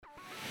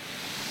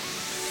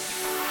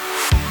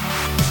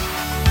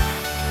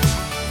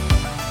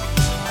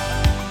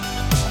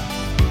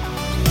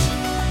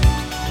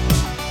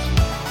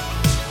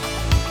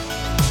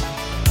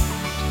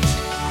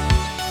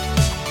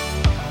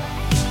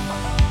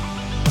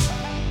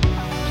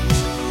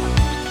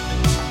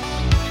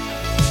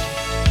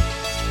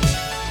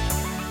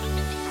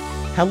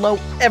Hello,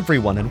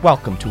 everyone, and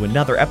welcome to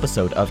another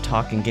episode of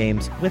Talking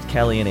Games with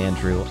Kellie and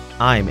Andrew.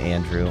 I'm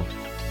Andrew.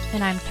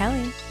 And I'm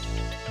Kellie.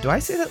 Do I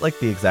say that like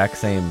the exact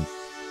same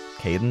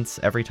cadence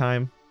every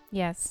time?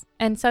 Yes,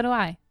 and so do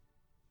I.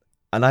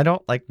 And I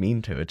don't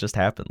mean to. It just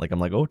happened. I'm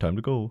like, oh, time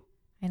to go.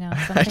 I know.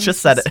 I just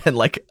said it, and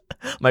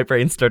my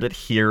brain started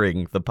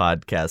hearing the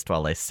podcast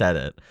while I said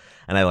it,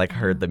 and I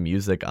heard the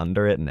music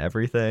under it and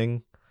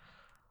everything.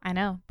 I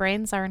know.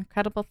 Brains are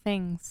incredible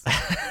things.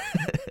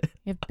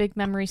 You have big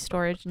memory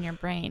storage in your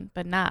brain,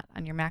 but not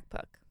on your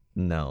MacBook.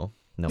 No,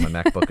 my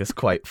MacBook is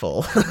quite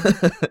full.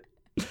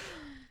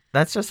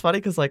 That's just funny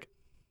because,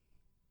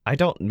 I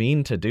don't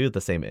mean to do the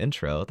same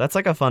intro. That's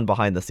a fun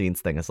behind the scenes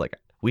thing. It's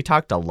we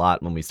talked a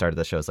lot when we started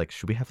the show. It's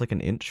should we have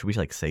should we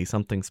say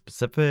something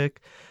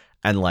specific?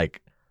 And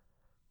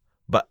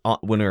but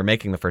when we were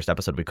making the first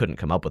episode, we couldn't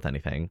come up with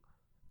anything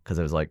because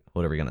it was what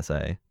are we going to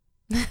say?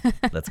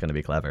 That's going to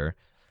be clever.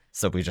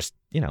 So we just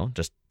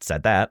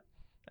said that.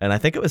 And I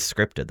think it was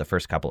scripted the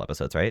first couple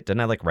episodes, right?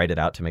 Didn't I write it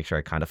out to make sure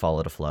I kind of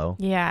followed a flow?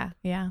 Yeah.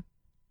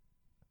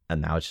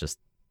 And now it's just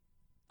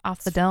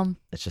off the dome.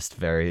 It's just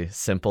very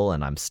simple,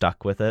 and I'm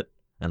stuck with it,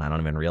 and I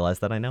don't even realize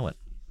that I know it.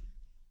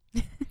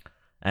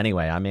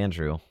 Anyway, I'm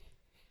Andrew.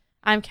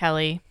 I'm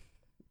Kellie.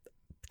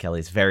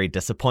 Kellie's very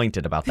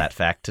disappointed about that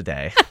fact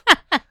today.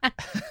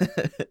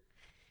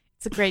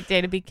 It's a great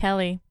day to be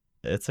Kellie.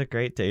 It's a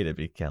great day to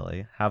be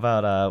Kellie. How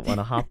about want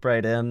to hop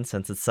right in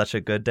since it's such a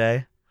good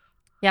day?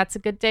 Yeah, it's a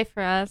good day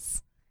for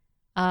us.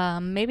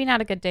 Maybe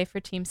not a good day for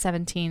Team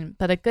 17,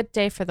 but a good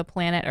day for the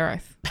planet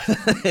Earth.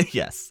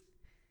 Yes.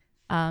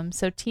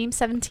 So Team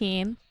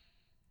 17,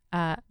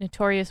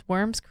 notorious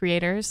Worms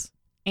creators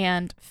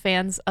and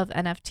fans of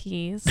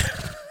NFTs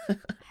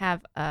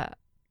have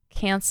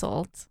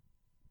canceled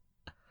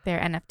their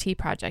NFT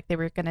project. They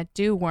were going to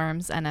do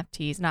Worms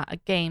NFTs, not a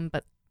game,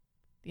 but,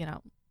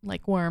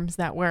 Worms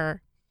that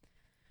were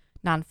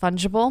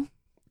non-fungible,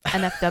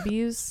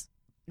 NFWs,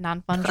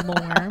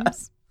 non-fungible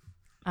worms.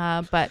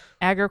 But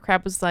Aggro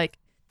Crab was like,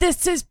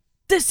 this is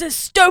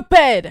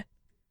stupid.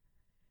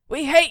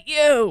 We hate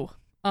you.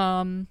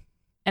 And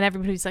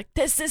everybody's like,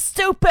 this is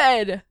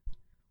stupid.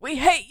 We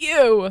hate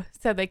you.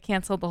 So they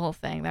canceled the whole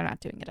thing. They're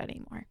not doing it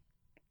anymore.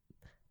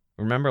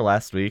 Remember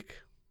last week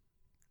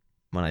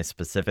when I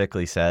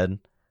specifically said,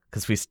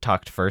 because we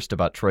talked first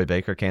about Troy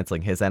Baker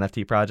canceling his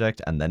NFT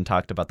project and then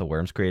talked about the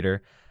Worms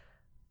creator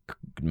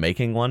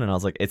making one, and I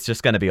was like, it's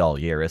just going to be all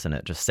year, isn't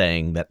it? Just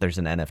saying that there's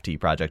an NFT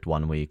project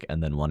 1 week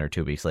and then 1 or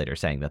 2 weeks later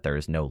saying that there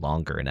is no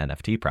longer an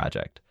NFT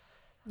project.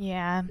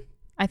 Yeah,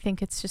 I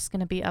think it's just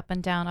going to be up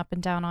and down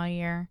all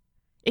year.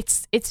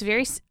 It's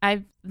very,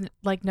 I've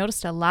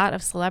noticed a lot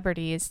of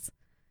celebrities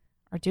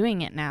are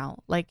doing it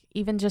now.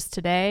 Even just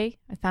today,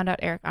 I found out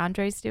Eric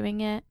Andre's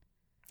doing it.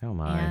 Oh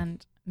my.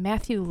 And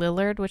Matthew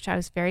Lillard, which I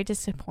was very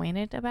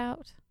disappointed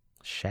about.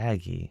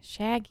 Shaggy.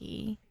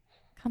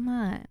 Come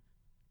on.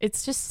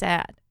 It's just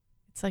sad.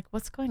 It's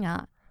what's going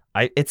on?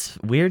 It's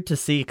weird to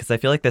see because I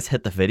feel like this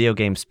hit the video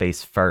game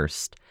space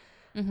first.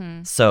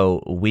 Mm-hmm.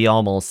 So we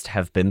almost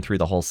have been through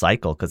the whole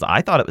cycle because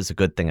I thought it was a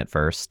good thing at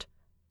first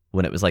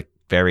when it was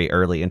very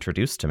early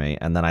introduced to me.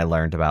 And then I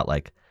learned about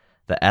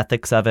the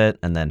ethics of it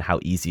and then how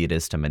easy it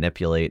is to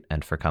manipulate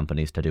and for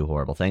companies to do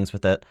horrible things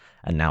with it.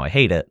 And now I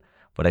hate it.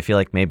 But I feel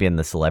like maybe in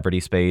the celebrity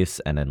space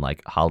and in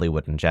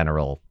Hollywood in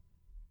general,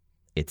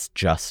 it's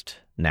just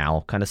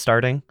now kind of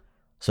starting.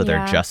 So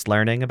they're just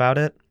learning about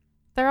it.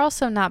 They're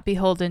also not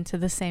beholden to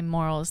the same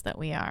morals that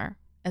we are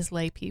as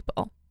lay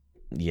people.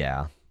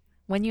 Yeah.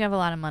 When you have a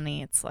lot of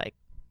money, it's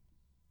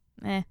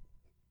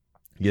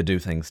You do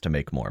things to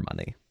make more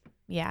money.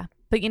 Yeah.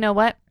 But you know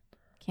what?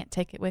 Can't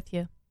take it with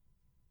you.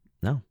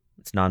 No.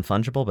 It's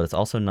non-fungible, but it's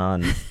also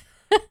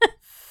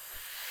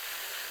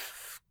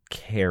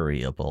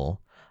non-carryable.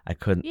 I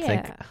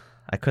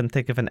couldn't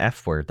think of an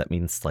F word that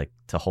means to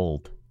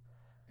hold.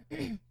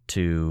 I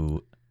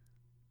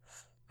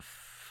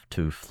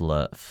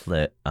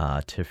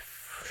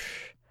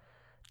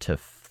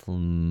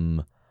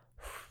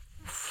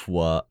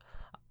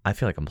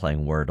feel like I'm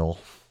playing Wordle.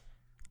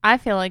 I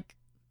feel like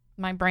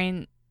my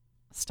brain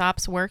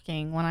stops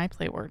working when I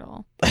play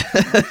Wordle.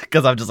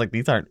 Because I'm just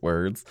these aren't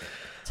words.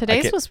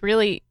 Today's was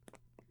really...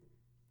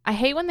 I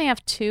hate when they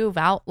have two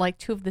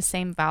of the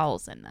same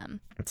vowels in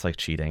them. It's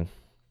cheating.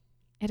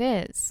 It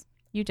is.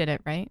 You did it,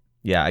 right?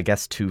 Yeah, I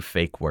guess 2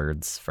 fake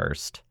words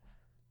first.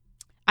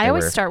 I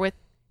always start with,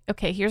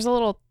 okay, here's a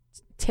little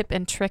tip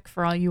and trick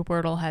for all you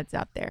Wordle heads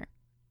out there.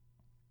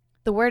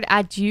 The word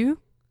adieu,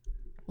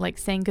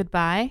 saying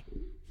goodbye.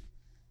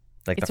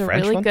 It's the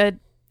French really one? good.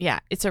 Yeah,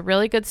 it's a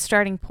really good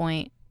starting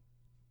point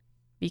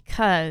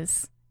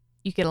because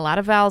you get a lot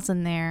of vowels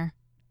in there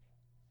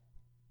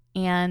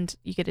and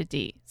you get a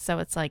D. So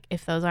it's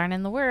if those aren't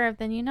in the word,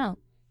 then you know.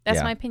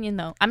 That's my opinion,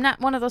 though. I'm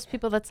not one of those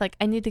people that's I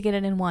need to get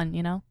it in one,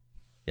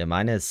 Yeah,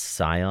 mine is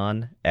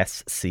Scion,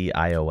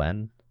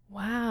 Scion.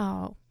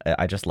 Wow.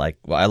 I just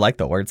I like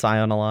the word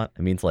Scion a lot.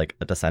 It means a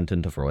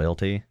descendant of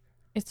royalty.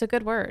 It's a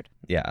good word.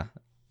 Yeah.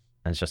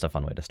 And it's just a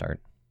fun way to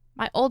start.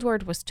 My old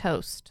word was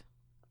toast,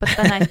 but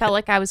then I felt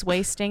like I was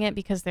wasting it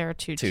because there are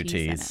two T's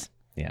in it.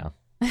 Yeah.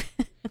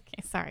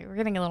 Okay, sorry. We're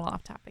getting a little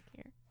off topic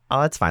here.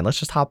 Oh, that's fine. Let's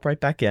just hop right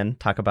back in.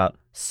 Talk about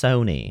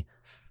Sony,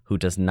 who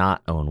does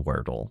not own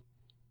Wordle.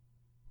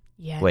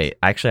 Yet. Wait,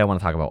 actually, I want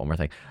to talk about one more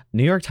thing.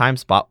 New York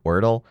Times bought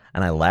Wordle,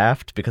 and I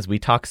laughed because we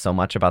talked so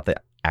much about the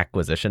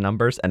acquisition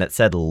numbers, and it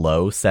said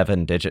low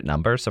 7-digit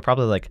numbers, so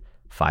probably like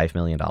 $5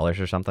 million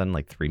or something,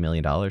 like $3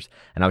 million.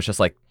 And I was just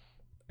like,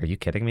 are you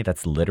kidding me?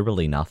 That's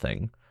literally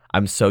nothing.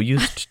 I'm so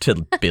used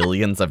to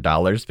billions of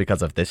dollars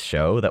because of this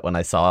show that when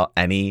I saw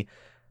any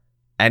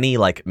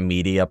like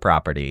media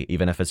property,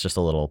 even if it's just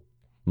a little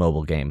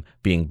mobile game,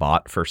 being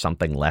bought for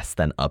something less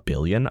than $1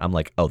 billion, I'm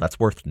like, oh, that's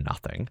worth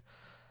nothing.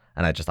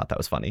 And I just thought that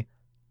was funny.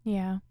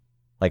 Yeah.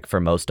 Like for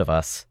most of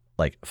us,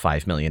 like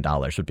 $5 million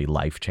would be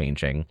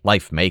life-changing,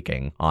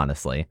 life-making,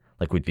 honestly.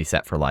 Like we'd be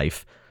set for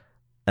life.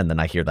 And then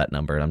I hear that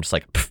number and I'm just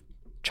like,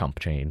 chump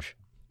change.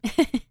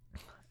 You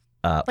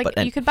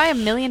could buy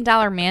 $1 million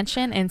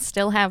mansion and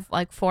still have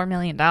like $4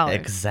 million.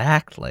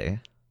 Exactly.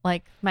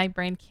 Like my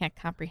brain can't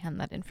comprehend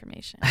that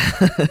information.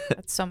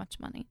 That's so much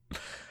money.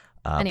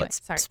 Anyway,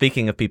 sorry.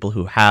 Speaking of people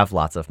who have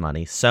lots of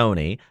money,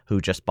 Sony,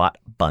 who just bought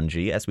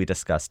Bungie, as we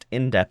discussed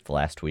in depth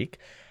last week,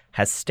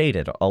 has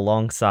stated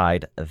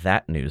alongside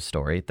that news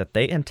story that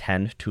they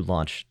intend to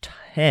launch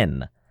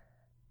 10.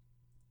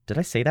 Did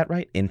I say that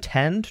right?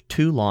 Intend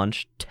to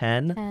launch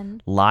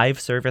 10 live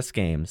service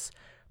games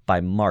by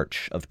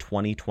March of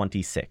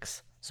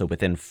 2026. So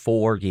within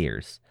 4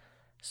 years.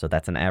 So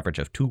that's an average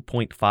of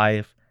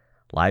 2.5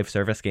 live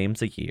service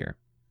games a year.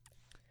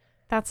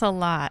 That's a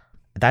lot.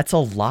 That's a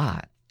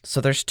lot. So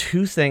there's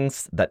two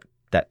things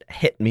that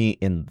hit me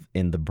in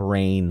the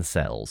brain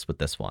cells with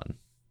this one.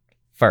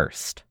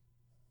 First,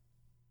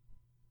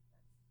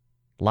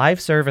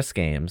 live service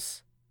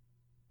games,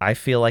 I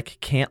feel like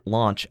can't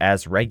launch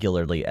as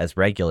regularly as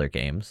regular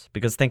games.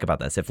 Because think about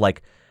this. If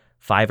like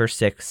 5 or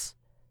 6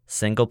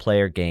 single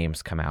player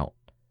games come out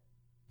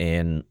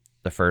in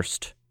the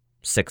first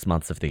 6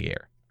 months of the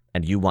year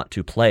and you want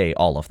to play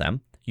all of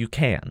them, you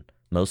can.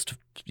 Most,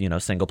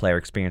 single player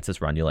experiences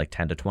run you like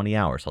 10 to 20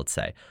 hours, let's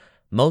say.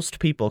 Most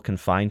people can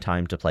find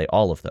time to play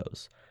all of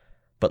those.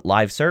 But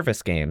live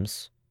service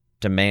games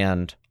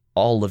demand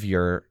all of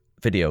your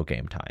video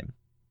game time.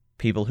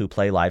 People who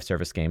play live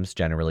service games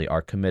generally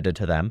are committed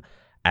to them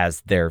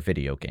as their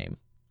video game.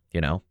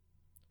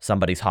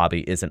 Somebody's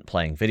hobby isn't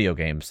playing video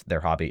games.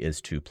 Their hobby is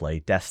to play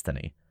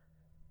Destiny.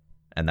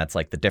 And that's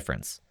like the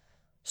difference.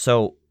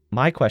 So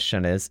my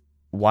question is,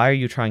 why are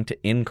you trying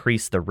to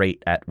increase the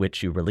rate at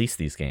which you release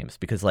these games?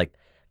 Because like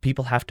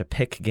people have to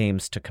pick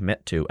games to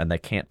commit to and they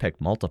can't pick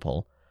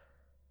multiple.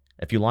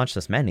 If you launch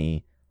this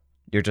many,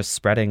 you're just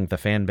spreading the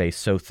fan base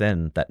so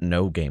thin that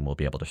no game will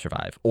be able to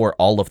survive, or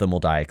all of them will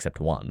die except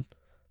one.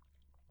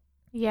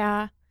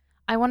 Yeah.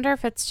 I wonder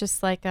if it's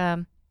just like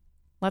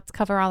let's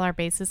cover all our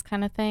bases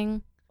kind of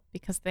thing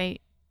because they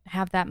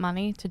have that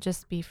money to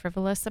just be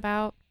frivolous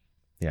about.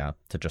 Yeah,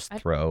 to just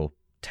throw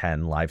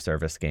 10 live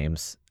service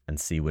games and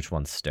see which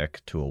ones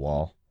stick to a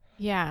wall.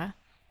 Yeah.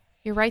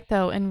 You're right,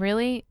 though. And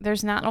really,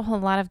 there's not a whole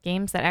lot of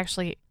games that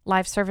actually,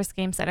 live service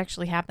games that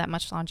actually have that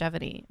much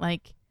longevity.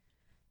 Like,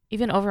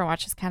 even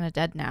Overwatch is kind of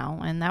dead now,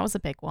 and that was a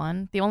big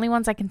one. The only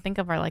ones I can think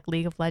of are like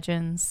League of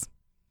Legends,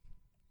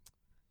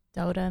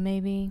 Dota,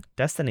 maybe.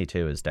 Destiny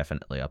 2 is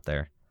definitely up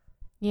there.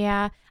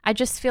 Yeah. I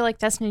just feel like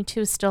Destiny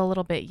 2 is still a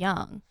little bit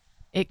young.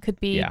 It could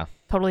be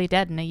totally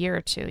dead in a year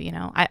or two,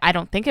 I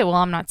don't think it will.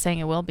 I'm not saying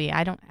it will be.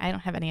 I don't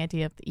have any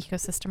idea of the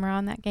ecosystem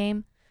around that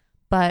game.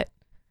 But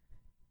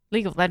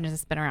League of Legends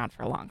has been around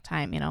for a long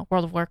time,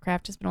 World of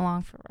Warcraft has been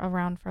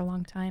around for a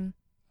long time.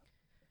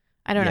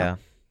 I don't know.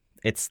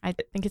 I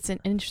think it's an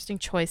interesting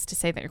choice to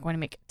say that you're going to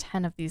make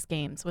 10 of these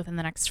games within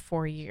the next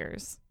 4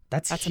 years.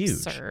 That's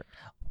huge. Absurd.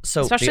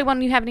 So especially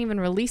when you haven't even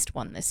released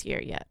one this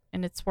year yet,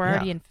 and we're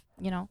already in,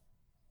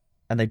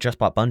 And they just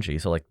bought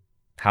Bungie, so like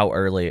how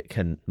early it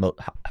can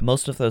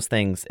most of those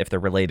things, if they're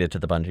related to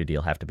the Bungie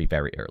deal, have to be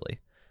very early.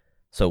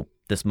 So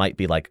this might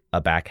be like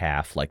a back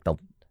half, like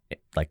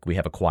we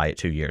have a quiet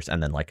 2 years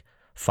and then like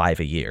 5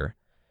 a year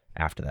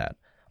after that.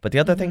 But the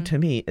other thing to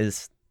me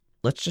is,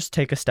 let's just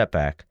take a step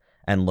back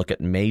and look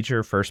at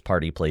major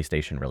first-party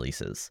PlayStation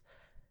releases.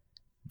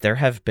 There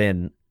have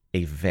been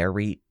a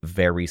very,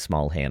 very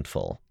small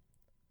handful.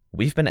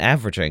 We've been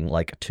averaging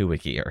like 2 a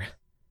year.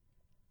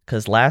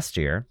 Because last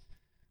year,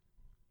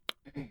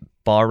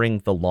 barring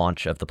the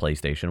launch of the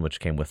PlayStation, which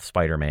came with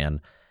Spider-Man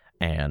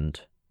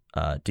and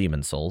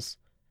Demon's Souls,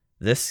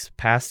 this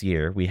past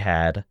year we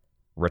had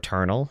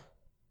Returnal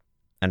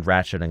and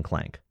Ratchet and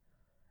Clank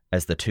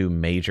as the 2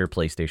 major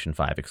PlayStation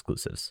 5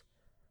 exclusives.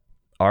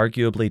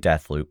 Arguably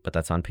Deathloop, but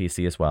that's on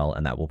PC as well,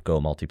 and that will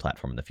go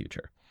multi-platform in the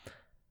future.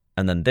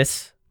 And then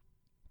this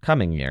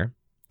coming year,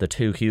 the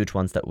 2 huge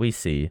ones that we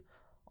see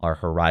are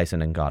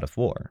Horizon and God of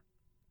War.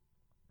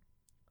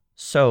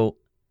 So,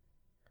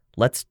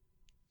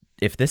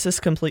 if this is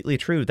completely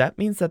true, that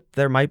means that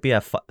there might be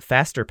a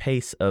faster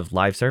pace of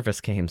live service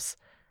games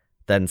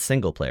than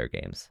single-player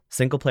games.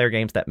 Single-player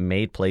games that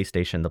made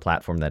PlayStation the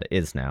platform that it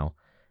is now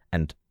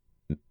and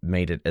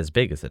made it as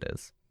big as it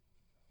is.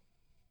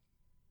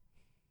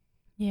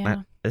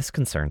 Yeah. This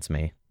concerns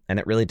me, and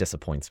it really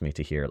disappoints me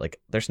to hear. Like,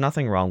 there's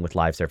nothing wrong with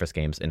live service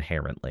games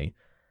inherently.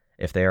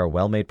 If they are a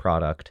well-made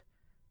product,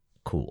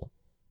 cool.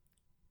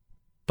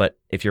 But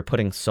if you're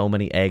putting so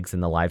many eggs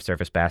in the live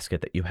service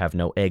basket that you have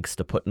no eggs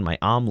to put in my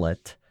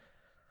omelet,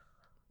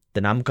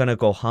 then I'm going to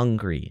go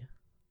hungry.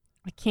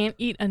 I can't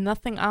eat a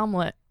nothing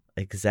omelet.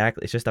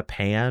 Exactly. It's just a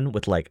pan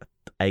with, like,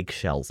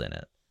 eggshells in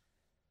it.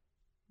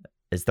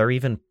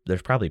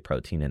 There's probably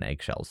protein in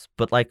eggshells.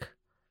 But, like,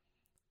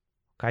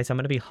 guys, I'm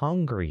going to be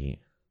hungry.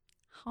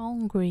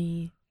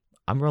 Hungry.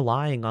 I'm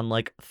relying on,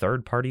 like,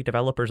 third-party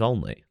developers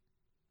only.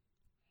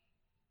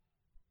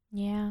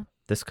 Yeah.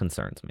 This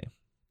concerns me.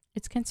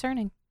 It's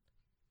concerning.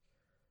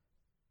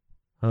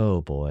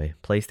 Oh, boy.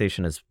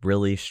 PlayStation is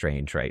really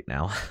strange right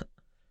now.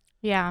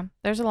 Yeah.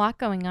 There's a lot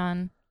going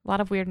on. A lot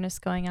of weirdness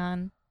going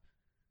on.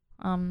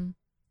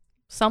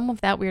 Some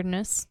of that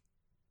weirdness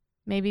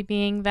maybe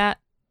being that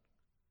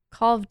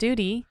Call of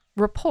Duty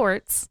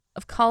reports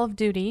of Call of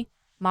Duty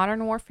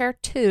Modern Warfare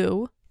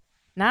 2,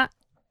 not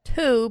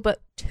 2,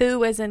 but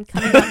 2 as in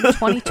coming out in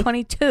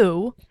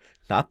 2022.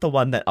 Not the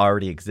one that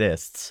already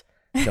exists.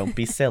 Don't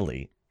be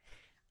silly.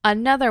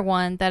 Another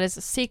one that is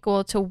a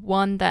sequel to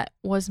one that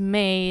was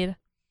made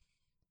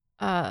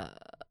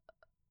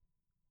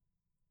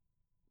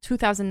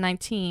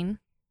 2019.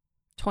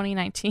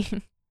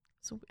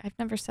 So I've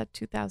never said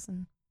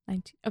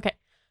 2019. Okay.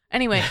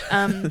 Anyway,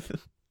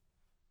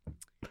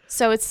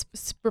 so it's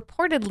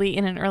reportedly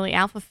in an early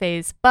alpha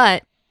phase,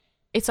 but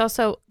it's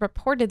also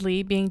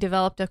reportedly being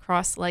developed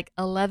across like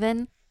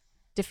 11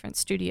 different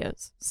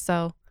studios.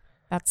 So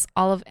that's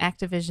all of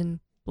Activision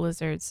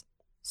Blizzard's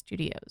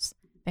studios.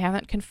 They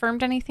haven't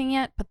confirmed anything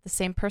yet, but the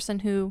same person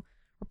who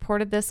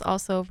reported this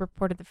also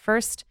reported the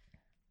first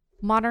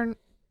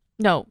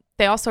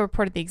they also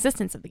reported the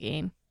existence of the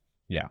game.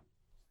 Yeah.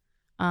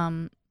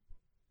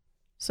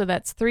 So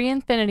that's 3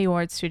 Infinity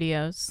Ward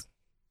studios.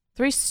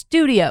 3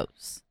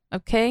 studios,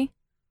 okay?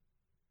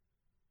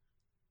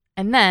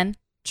 And then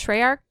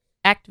Treyarch,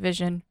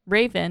 Activision,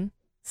 Raven,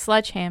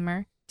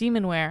 Sledgehammer,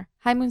 Demonware,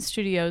 High Moon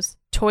Studios,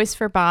 Toys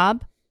for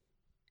Bob,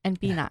 and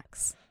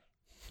Beanox.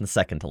 The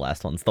second to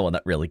last one's the one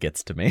that really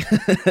gets to me.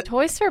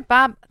 Toys for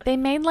Bob, they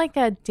made like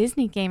a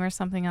Disney game or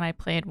something that I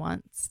played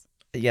once.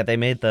 Yeah, they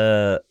made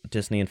the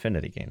Disney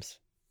Infinity games,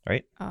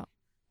 right? Oh,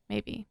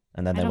 maybe.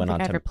 And then they I don't went think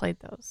on I to ever played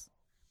those.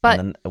 But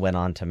and then went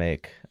on to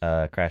make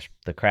the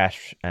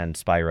Crash and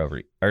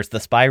Spyro or the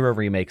Spyro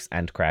remakes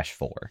and Crash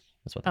 4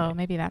 is what they made.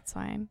 Maybe that's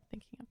why I'm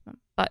thinking of them.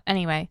 But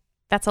anyway,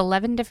 that's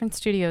 11 different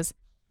studios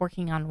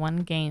working on one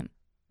game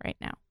right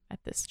now at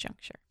this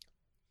juncture.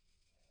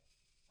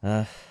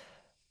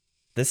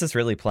 This is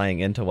really playing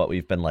into what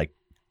we've been like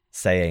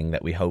saying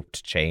that we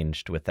hoped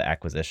changed with the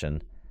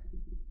acquisition.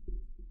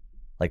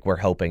 Like, we're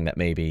hoping that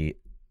maybe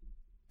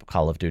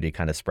Call of Duty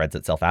kind of spreads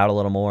itself out a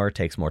little more,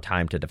 takes more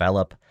time to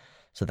develop,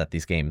 so that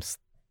these games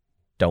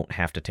don't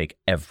have to take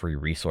every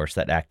resource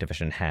that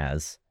Activision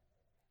has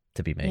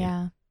to be made.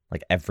 Yeah.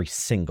 Like, every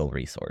single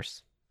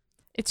resource.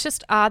 It's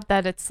just odd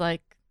that it's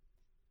like,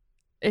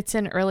 it's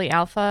in early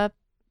alpha,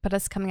 but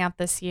it's coming out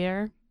this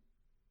year.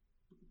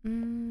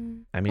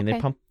 I mean,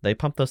 they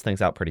pump those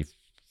things out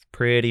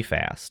pretty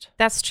fast.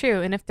 That's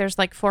true. And if there's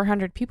like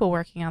 400 people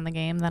working on the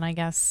game, then I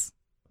guess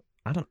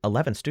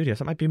 11 studios,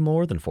 that might be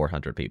more than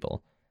 400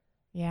 people.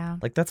 Yeah.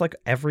 Like, that's like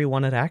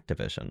everyone at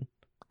Activision.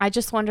 I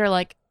just wonder,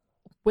 like,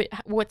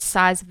 what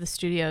size of the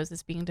studios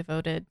is being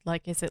devoted?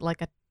 Like, is it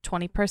like a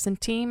 20-person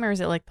team, or is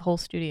it like the whole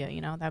studio?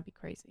 You know, that'd be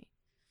crazy.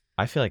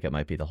 I feel like it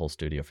might be the whole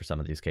studio for some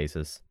of these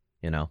cases,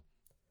 you know?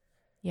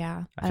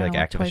 Yeah. I feel like know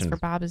what Toys Activision for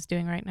Bob is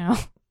doing right now.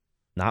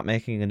 not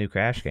making a new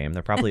Crash game.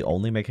 They're probably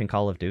only making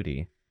Call of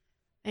Duty.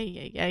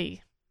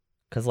 Hey.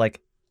 Because,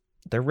 like,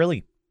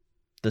 the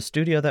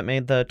studio that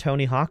made the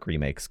Tony Hawk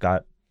remakes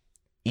got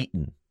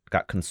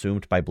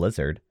consumed by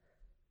Blizzard,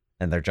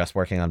 and they're just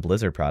working on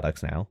Blizzard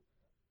products now.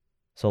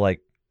 So,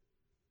 like,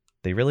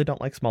 they really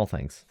don't like small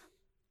things.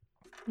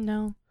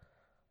 No.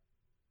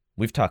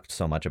 We've talked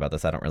so much about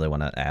this, I don't really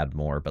want to add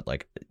more, but,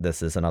 like,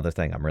 this is another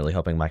thing. I'm really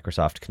hoping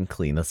Microsoft can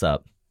clean this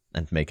up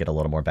and make it a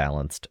little more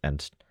balanced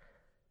and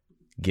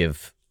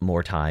give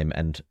more time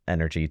and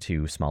energy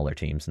to smaller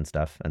teams and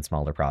stuff and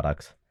smaller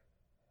products.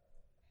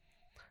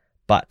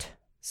 But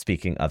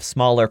speaking of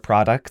smaller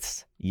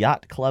products,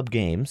 Yacht Club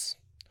Games,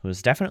 who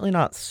is definitely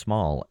not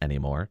small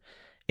anymore,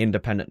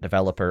 independent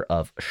developer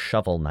of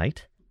Shovel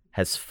Knight,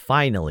 has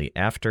finally,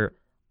 after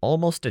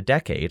almost a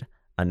decade,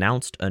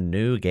 announced a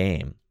new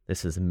game.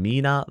 This is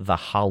Mina the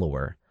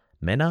Hollower.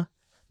 Mina?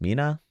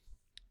 I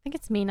think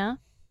it's Mina.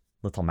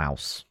 Little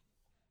mouse.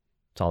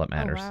 That's all that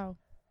matters. Oh,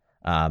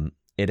 wow.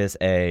 It is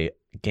a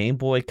Game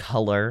Boy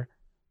Color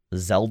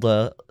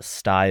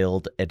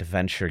Zelda-styled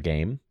adventure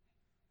game.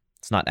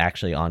 It's not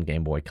actually on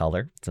Game Boy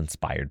Color. It's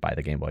inspired by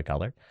the Game Boy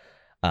Color.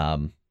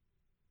 I'm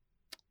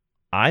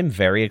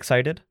very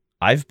excited.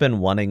 I've been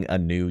wanting a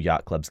new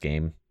Yacht Club's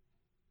game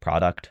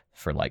product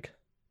for, like,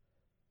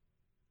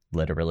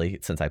 literally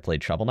since I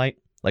played Shovel Knight.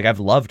 Like, I've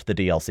loved the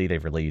DLC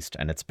they've released,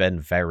 and it's been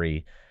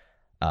very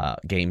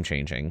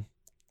game-changing.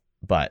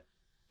 But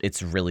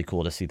it's really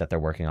cool to see that they're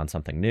working on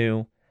something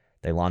new.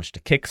 They launched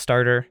a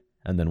Kickstarter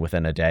and then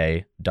within a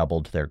day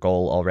doubled their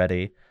goal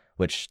already,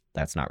 which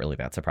that's not really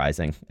that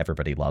surprising.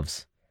 Everybody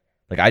loves.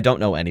 Like, I don't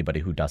know anybody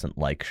who doesn't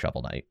like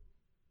Shovel Knight.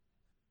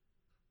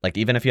 Like,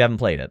 even if you haven't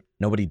played it,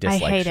 nobody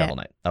dislikes Shovel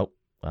Knight. Oh,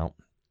 well.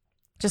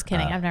 Just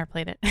kidding. I've never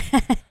played it.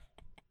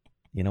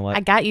 You know what? I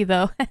got you,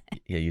 though.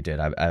 Yeah, you did.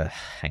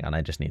 Hang on.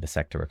 I just need a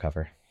sec to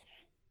recover.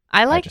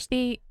 I like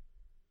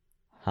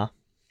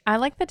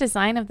I the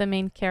design of the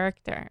main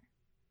character.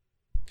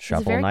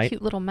 Shovel She's a very Knight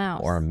cute little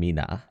mouse. or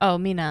Mina. Oh,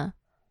 Mina.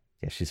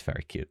 Yeah, she's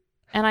very cute.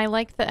 And I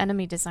like the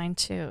enemy design,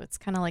 too. It's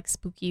kind of like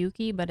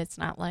spooky-ooky, but it's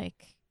not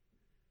like...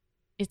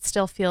 It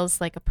still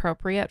feels, like,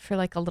 appropriate for,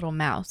 like, a little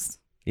mouse.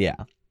 Yeah.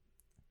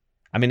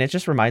 I mean, it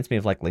just reminds me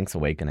of, like, Link's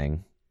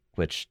Awakening,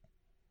 which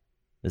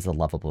is a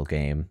lovable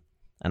game.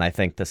 And I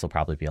think this will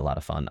probably be a lot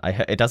of fun.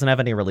 It doesn't have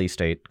any release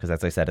date, because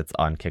as I said, it's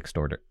on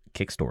Kickstarter.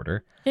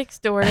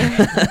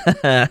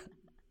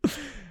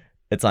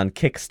 It's on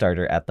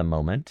Kickstarter at the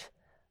moment.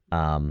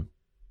 Let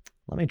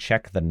me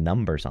check the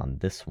numbers on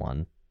this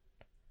one.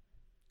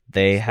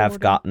 They have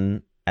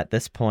gotten, at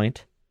this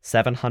point,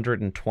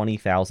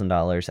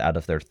 $720,000 out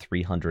of their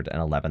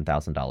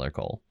 $311,000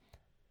 goal.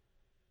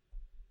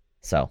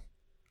 So,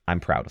 I'm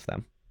proud of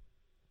them.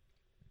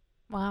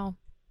 Wow.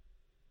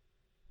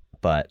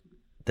 But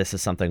this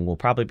is something we'll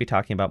probably be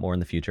talking about more in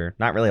the future.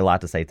 Not really a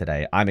lot to say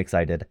today. I'm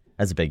excited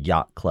as a big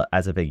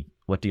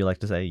what do you like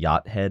to say?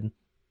 Yacht head?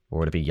 Or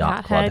would it be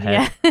yacht club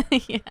head? Yeah.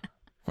 Yeah.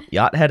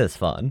 Yacht head is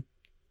fun.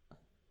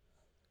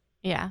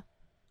 Yeah.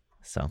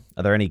 So,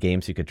 are there any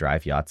games you could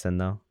drive yachts in,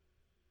 though,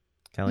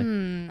 Kelly?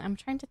 I'm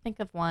trying to think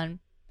of one.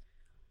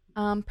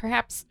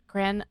 Perhaps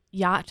Grand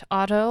Yacht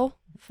Auto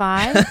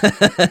 5?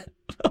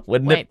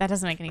 Wait, that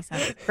doesn't make any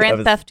sense.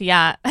 Grand Theft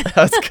Yacht. I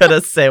was going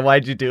to say,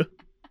 why'd you do...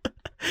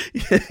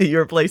 You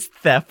replaced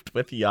theft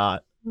with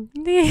yacht. So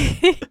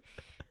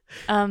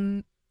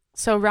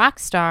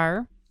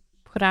Rockstar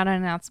put out an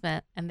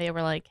announcement, and they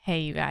were like, hey,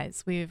 you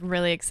guys, we have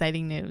really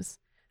exciting news.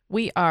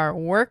 We are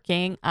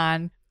working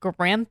on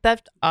Grand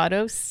Theft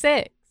Auto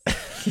 6.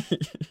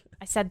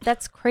 I said,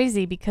 that's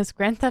crazy because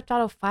Grand Theft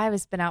Auto 5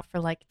 has been out for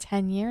like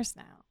 10 years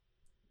now.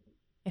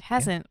 It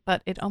hasn't,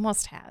 but it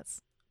almost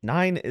has.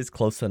 9 is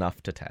close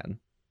enough to 10.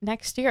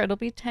 Next year, it'll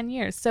be 10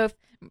 years. So if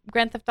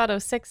Grand Theft Auto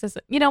 6 is...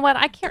 You know what?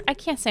 I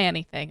can't say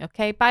anything,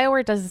 okay?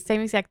 BioWare does the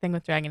same exact thing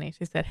with Dragon Age.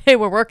 They said, hey,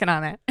 we're working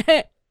on it.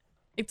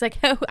 It's like,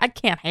 oh, I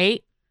can't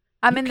hate.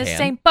 I'm in the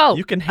same boat.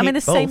 You can hate I'm in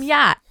the both. same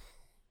yacht.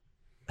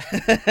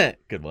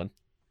 Good one.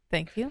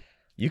 Thank you.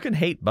 You can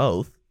hate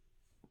both.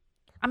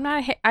 I'm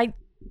not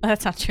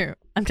that's not true.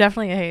 I'm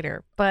definitely a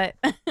hater, but...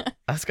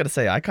 I was going to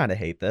say, I kind of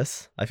hate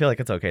this. I feel like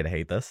it's okay to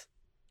hate this.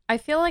 I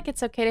feel like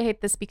it's okay to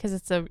hate this because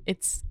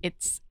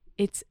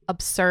it's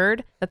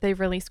absurd that they've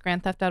released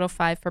Grand Theft Auto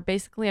 5 for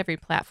basically every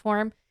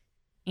platform,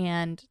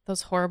 and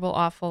those horrible,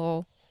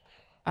 awful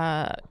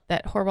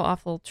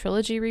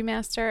trilogy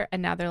remaster,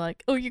 and now they're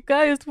like, oh, you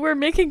guys, we're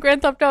making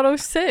Grand Theft Auto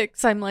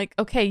 6. I'm like,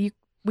 okay,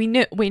 we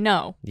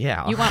know.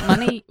 Yeah. You want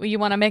money? You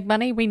want to make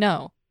money? We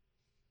know.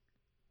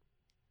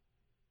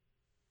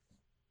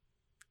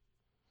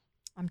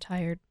 I'm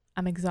tired.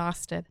 I'm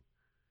exhausted.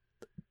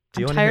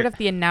 I'm tired of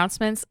the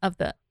announcements of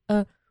the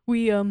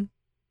we are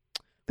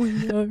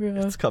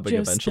it's coming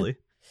eventually.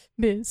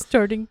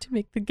 Starting to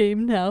make the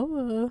game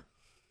now.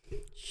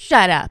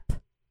 Shut up.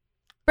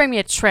 Bring me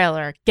a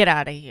trailer. Get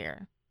out of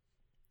here.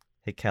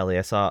 Hey Kelly,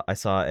 I saw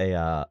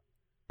a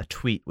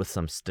tweet with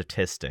some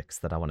statistics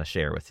that I want to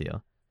share with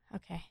you.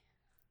 Okay.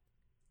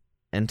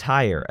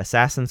 Entire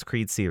Assassin's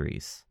Creed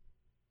series,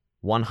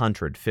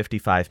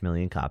 155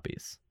 million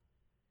copies.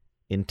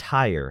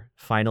 Entire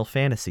Final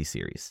Fantasy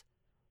series,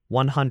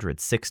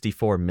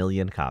 164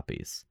 million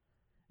copies.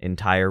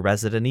 Entire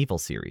Resident Evil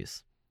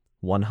series,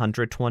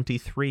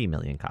 123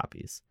 million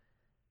copies.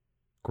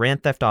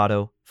 Grand Theft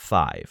Auto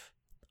 5,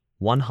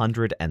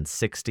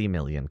 160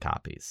 million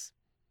copies.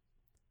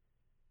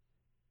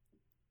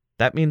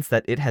 That means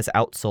that it has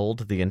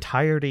outsold the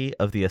entirety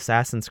of the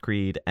Assassin's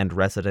Creed and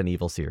Resident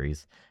Evil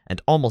series,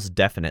 and almost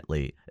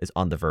definitely is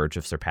on the verge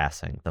of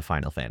surpassing the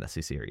Final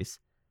Fantasy series.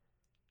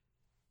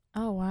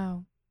 Oh,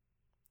 wow.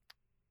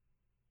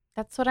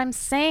 That's what I'm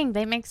saying.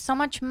 They make so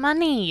much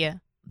money.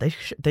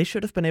 They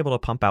should have been able to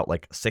pump out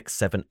like 6,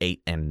 7,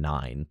 8, and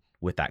 9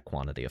 with that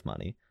quantity of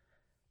money.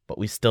 But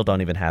we still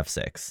don't even have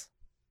 6.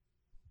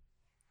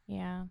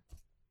 Yeah.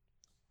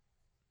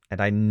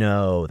 And I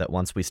know that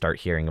once we start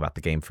hearing about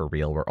the game for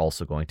real, we're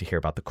also going to hear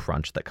about the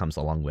crunch that comes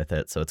along with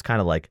it. So it's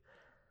kind of like...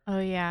 Oh,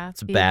 yeah.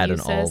 It's bad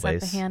in all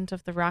ways. At the hand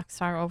of the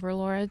Rockstar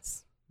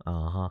overlords.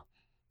 Uh-huh.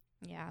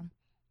 Yeah.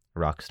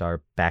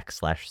 Rockstar /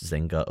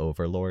 Zynga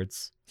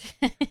overlords.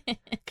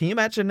 Can you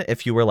imagine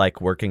if you were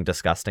like working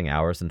disgusting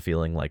hours and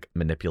feeling like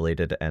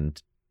manipulated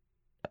and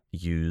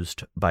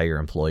used by your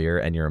employer,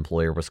 and your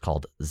employer was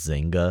called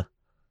Zynga?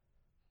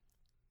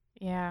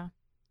 Yeah,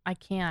 I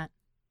can't.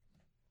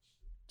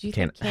 Do you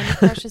think Candy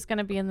Crush is going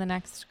to be in the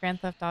next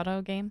Grand Theft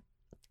Auto game?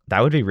 That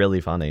would be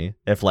really funny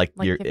if like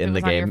you're if in it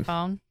was the game. on your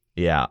phone?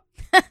 Yeah.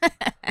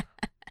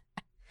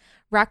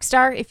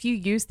 Rockstar, if you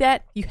use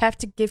that, you have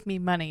to give me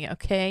money,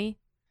 okay?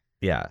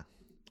 Yeah.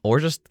 Or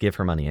just give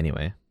her money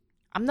anyway.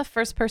 I'm the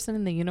first person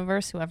in the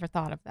universe who ever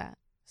thought of that.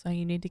 So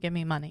you need to give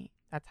me money.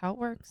 That's how it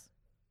works.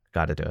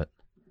 Gotta do it.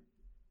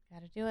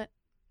 Gotta do it.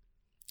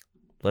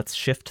 Let's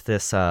shift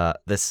this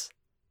this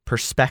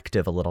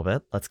perspective a little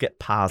bit. Let's get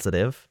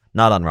positive.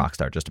 Not on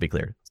Rockstar, just to be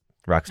clear.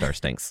 Rockstar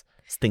stinks.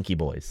 Stinky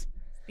boys.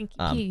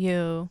 Stinky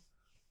you.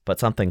 But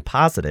something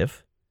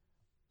positive.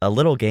 A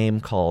little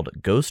game called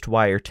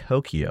Ghostwire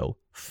Tokyo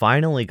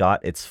finally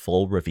got its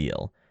full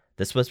reveal.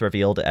 This was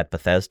revealed at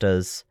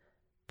Bethesda's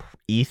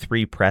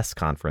E3 press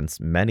conference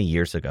many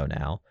years ago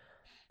now,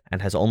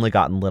 and has only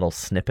gotten little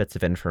snippets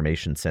of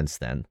information since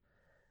then.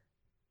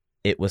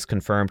 It was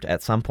confirmed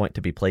at some point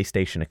to be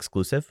PlayStation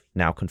exclusive,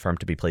 now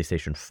confirmed to be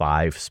PlayStation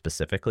 5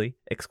 specifically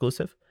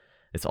exclusive.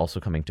 It's also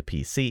coming to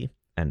PC,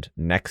 and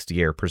next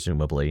year,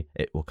 presumably,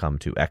 it will come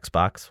to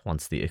Xbox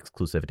once the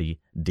exclusivity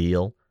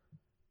deal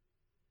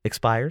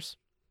expires.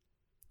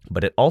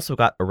 But it also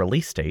got a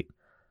release date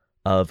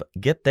of,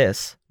 get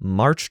this,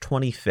 March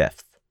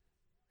 25th.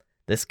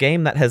 This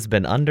game that has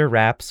been under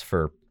wraps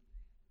for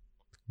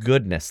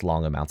goodness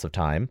long amounts of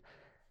time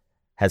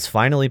has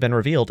finally been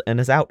revealed and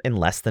is out in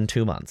less than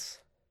 2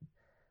 months.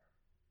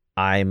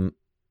 I'm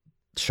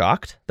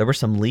shocked. There were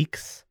some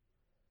leaks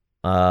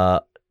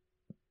probably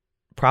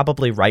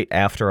right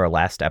after our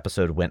last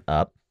episode went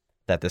up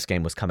that this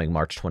game was coming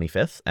March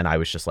 25th, and I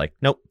was just like,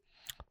 nope,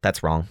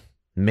 that's wrong.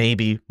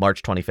 Maybe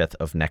March 25th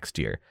of next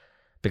year.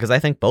 Because I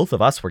think both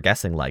of us were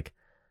guessing like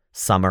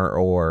summer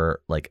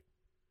or like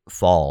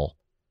fall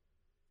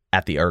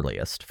at the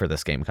earliest for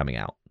this game coming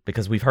out,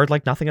 because we've heard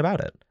like nothing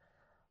about it.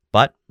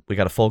 But we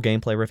got a full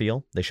gameplay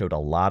reveal. They showed a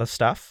lot of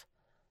stuff.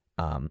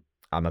 I'm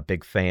a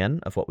big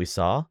fan of what we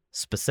saw.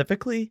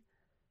 Specifically,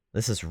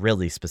 this is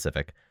really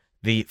specific.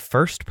 The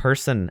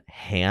first-person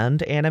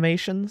hand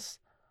animations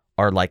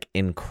are like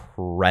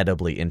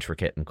incredibly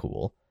intricate and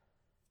cool.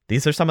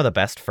 These are some of the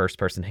best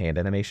first-person hand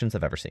animations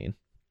I've ever seen.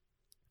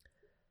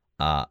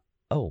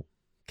 Oh,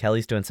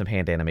 Kelly's doing some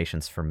hand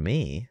animations for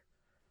me.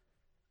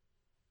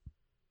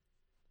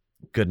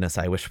 Goodness,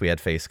 I wish we had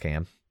face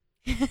cam.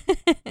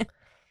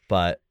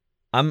 But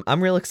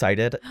I'm real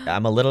excited.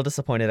 I'm a little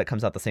disappointed it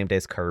comes out the same day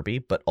as Kirby,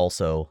 but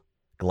also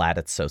glad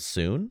it's so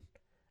soon.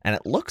 And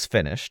it looks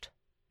finished.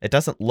 It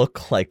doesn't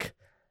look like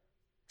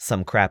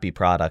some crappy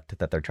product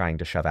that they're trying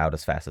to shove out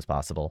as fast as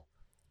possible.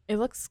 It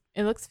looks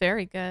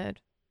very good.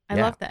 I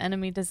love the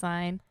enemy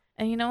design.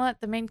 And you know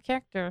what? The main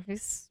character,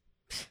 he's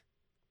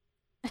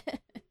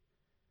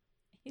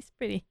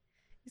pretty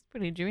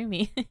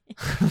dreamy.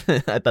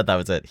 I thought that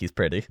was it. He's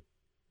pretty.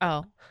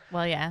 Oh,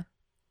 well, yeah.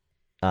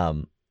 Are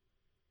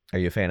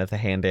you a fan of the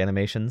hand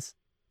animations?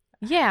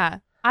 Yeah.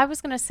 I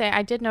was going to say,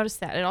 I did notice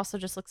that. It also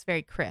just looks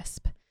very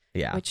crisp.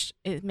 Yeah. Which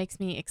it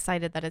makes me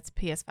excited that it's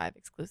PS5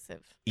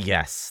 exclusive.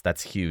 Yes,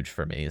 that's huge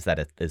for me, is that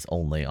it is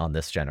only on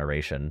this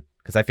generation.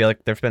 Because I feel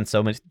like there's been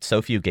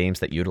so few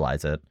games that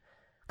utilize it.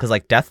 Because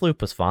like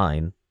Deathloop was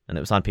fine, and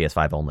it was on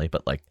PS5 only,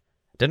 but like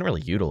didn't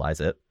really utilize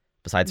it,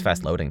 besides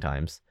fast loading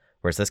times.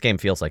 Whereas this game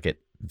feels like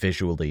it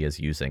visually is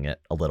using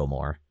it a little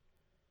more.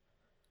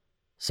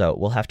 So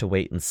we'll have to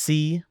wait and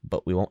see,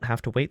 but we won't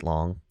have to wait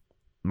long.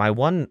 My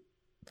one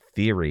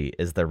theory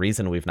is the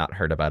reason we've not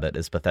heard about it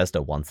is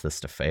Bethesda wants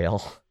this to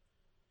fail.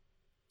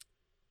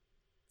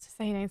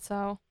 Saying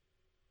so.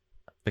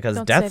 Because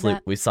Don't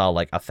Deathloop we saw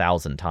like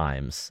 1,000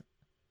 times.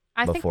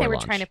 I think they were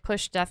launch. trying to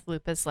push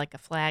Deathloop as like a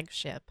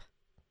flagship.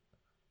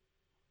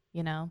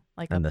 You know,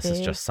 like and a this is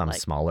big, just some like,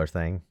 smaller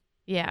thing.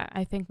 Yeah,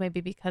 I think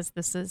maybe because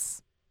this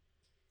is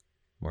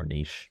more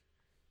niche.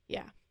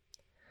 Yeah.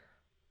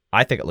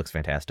 I think it looks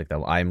fantastic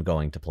though. I'm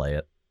going to play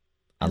it.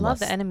 I love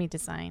the enemy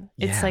design.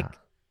 It's like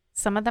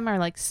some of them are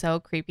like so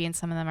creepy and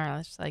some of them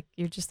are just like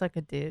you're just like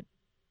a dude.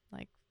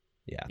 Like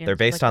they're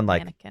based on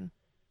like mannequin.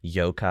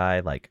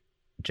 Yokai, like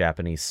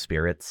Japanese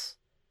spirits.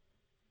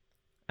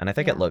 And I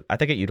think it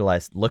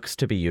looks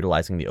to be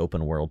utilizing the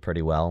open world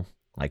pretty well.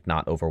 Like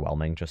not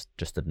overwhelming,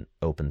 just an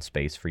open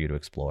space for you to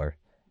explore.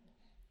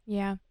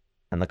 Yeah.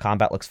 And the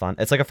combat looks fun.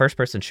 It's like a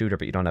first-person shooter,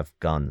 but you don't have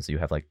guns. You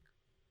have like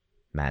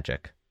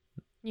magic.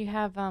 You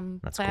have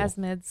That's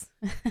plasmids.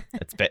 Cool.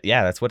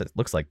 That's what it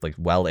looks like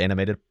well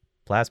animated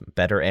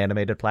better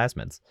animated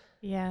plasmids.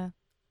 Yeah.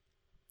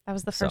 That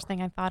was the first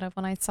thing I thought of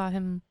when I saw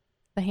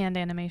the hand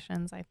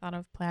animations. I thought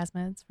of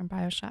plasmids from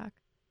BioShock.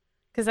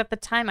 Because at the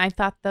time I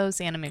thought those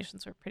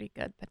animations were pretty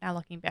good, but now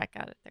looking back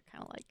at it, they're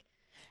kind of like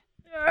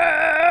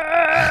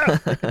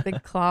a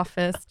big claw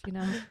fist, you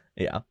know?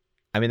 Yeah.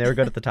 I mean, they were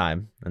good at the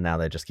time, and now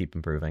they just keep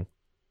improving.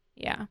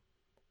 Yeah.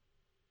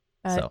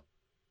 So,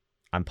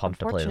 I'm pumped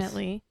to play this.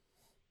 Unfortunately.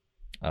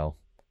 Oh,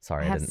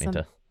 sorry. I didn't mean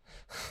to.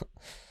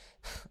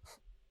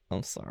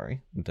 I'm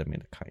sorry. I didn't mean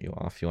to cut you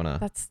off. You want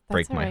to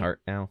break my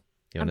heart now?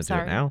 You want to do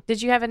it now?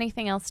 Did you have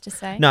anything else to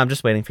say? No, I'm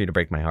just waiting for you to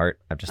break my heart.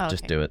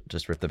 Just do it.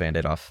 Just rip the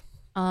Band-Aid off.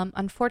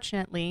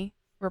 Unfortunately,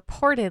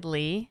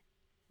 reportedly,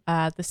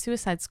 the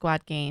Suicide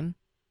Squad game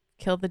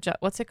killed the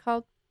what's it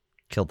called?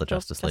 Killed the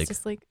Justice League.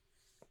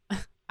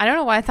 I don't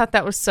know why I thought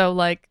that was so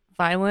like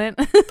violent,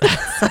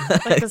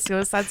 like the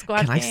Suicide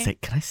Squad game.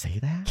 Can I say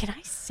that? Can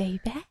I say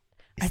that?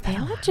 Is Are they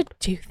that allowed to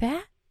do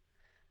that?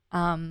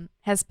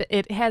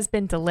 It has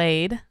been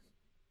delayed,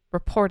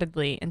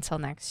 reportedly until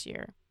next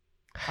year,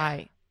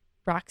 by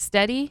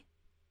Rocksteady.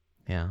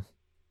 Yeah.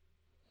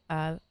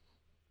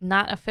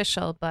 Not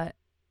official, but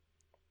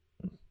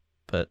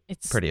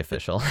it's pretty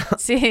official.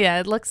 See, yeah,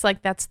 it looks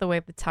like that's the way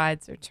the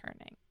tides are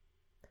turning.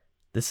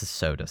 This is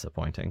so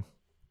disappointing.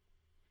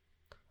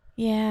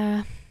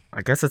 Yeah.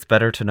 I guess it's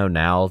better to know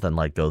now than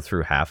like go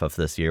through half of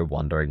this year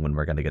wondering when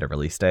we're going to get a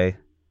release day.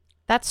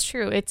 That's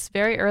true. It's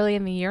very early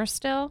in the year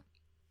still,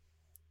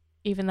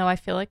 even though I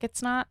feel like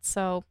it's not.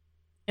 So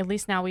at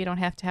least now we don't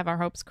have to have our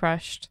hopes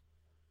crushed.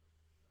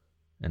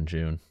 In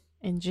June.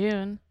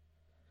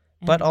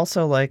 But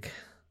also, like,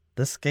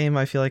 this game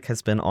I feel like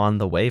has been on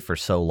the way for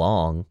so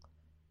long,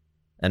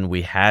 and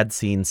we had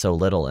seen so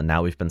little, and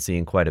now we've been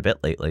seeing quite a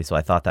bit lately. So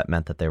I thought that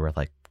meant that they were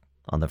like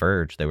on the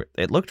verge.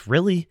 It looked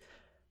really,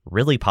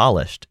 really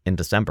polished in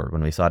December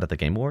when we saw it at the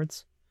Game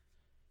Awards.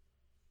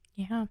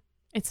 Yeah.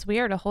 It's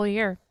weird. A whole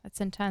year. That's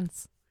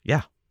intense.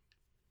 Yeah.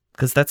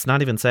 Because that's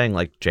not even saying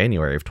like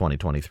January of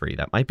 2023.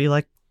 That might be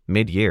like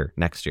mid-year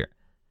next year.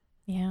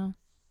 Yeah.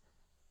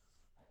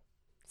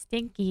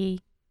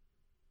 Stinky.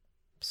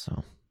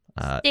 So.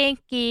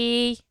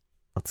 Stinky.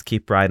 Let's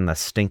keep riding the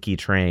stinky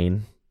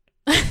train.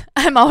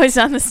 I'm always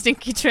on the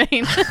stinky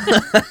train.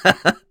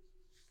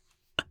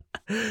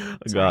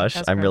 Gosh,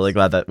 I'm really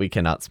glad that we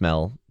cannot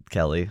smell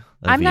Kelly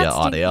via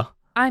audio.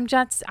 I'm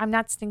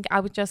not stinky. I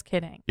was just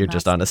kidding. You're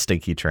just on a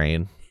stinky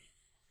train.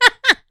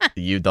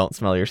 You don't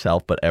smell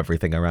yourself, but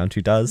everything around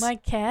you does. My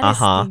cat is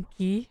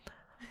stinky.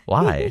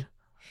 Why?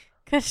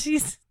 Because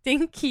she's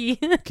stinky.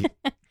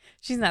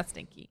 She's not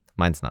stinky.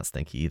 Mine's not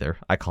stinky either.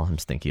 I call him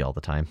stinky all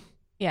the time.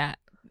 Yeah,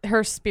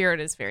 her spirit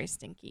is very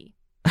stinky.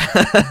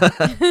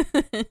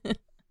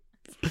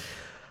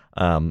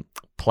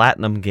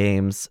 Platinum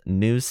Games'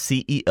 new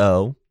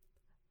CEO,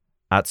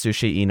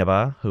 Atsushi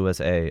Inaba, who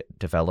is a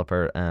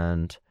developer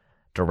and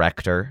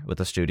director with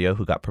a studio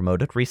who got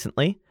promoted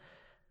recently,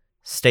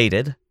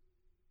 stated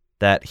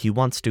that he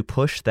wants to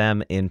push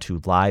them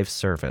into live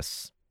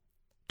service,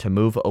 to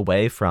move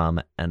away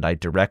from, and I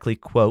directly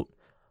quote,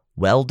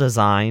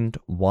 well-designed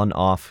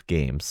one-off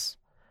games.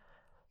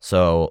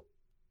 So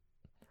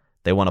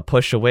they want to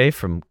push away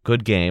from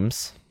good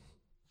games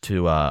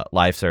to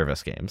live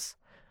service games.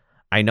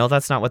 I know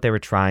that's not what they were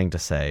trying to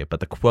say, but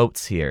the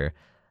quotes here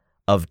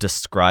of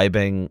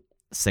describing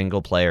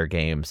single-player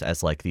games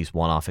as like these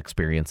one-off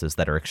experiences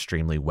that are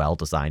extremely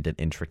well-designed and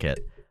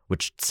intricate,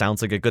 which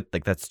sounds like a good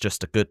thing, that's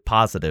just a good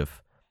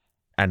positive,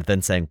 and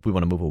then saying we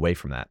want to move away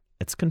from that.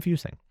 It's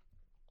confusing.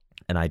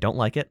 And I don't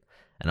like it.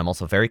 And I'm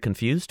also very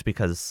confused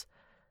because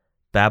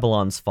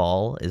Babylon's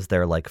Fall is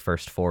their like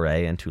first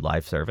foray into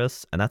live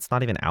service, and that's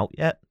not even out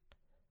yet.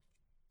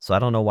 So I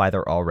don't know why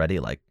they're already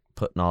like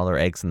putting all their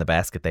eggs in the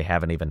basket they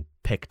haven't even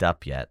picked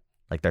up yet.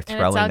 Like they're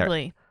throwing and it's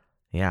ugly.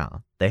 Yeah.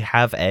 They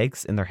have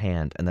eggs in their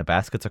hand and the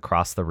basket's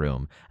across the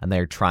room, and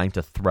they're trying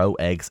to throw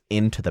eggs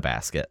into the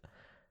basket.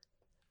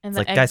 And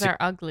the eggs are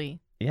ugly.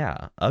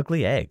 Yeah,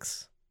 ugly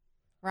eggs.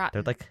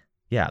 Rotten. They're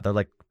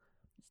like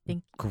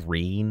stinky.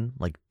 Green,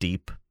 like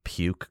deep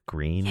puke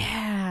green.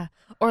 Yeah.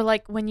 Or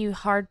like when you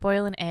hard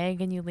boil an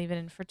egg and you leave it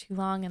in for too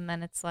long, and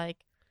then it's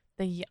like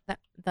the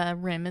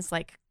rim is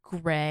like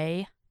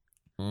gray.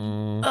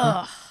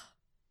 Mm-hmm.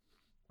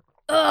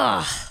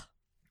 Ugh.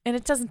 And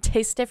it doesn't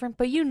taste different,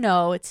 but you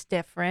know it's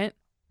different.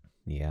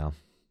 Yeah.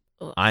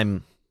 Ugh.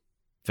 I'm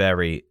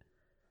very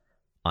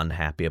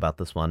unhappy about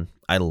this one.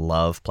 I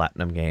love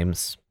Platinum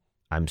Games.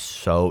 I'm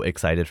so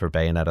excited for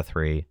Bayonetta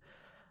 3.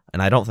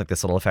 And I don't think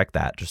this will affect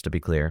that, just to be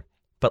clear.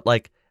 But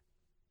like,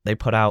 they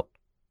put out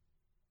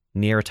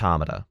Nier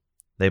Automata.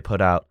 They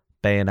put out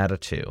Bayonetta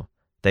 2.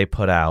 They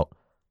put out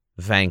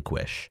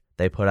Vanquish.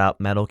 They put out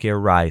Metal Gear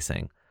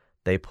Rising.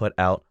 They put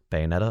out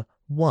Bayonetta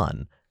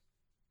 1.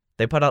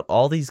 They put out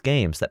all these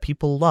games that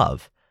people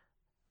love.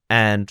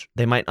 And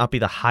they might not be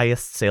the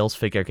highest sales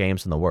figure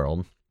games in the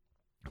world,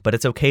 but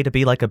it's okay to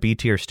be like a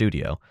B-tier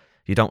studio.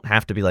 You don't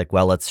have to be like,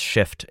 well, let's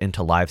shift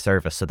into live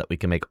service so that we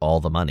can make all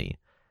the money.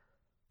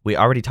 We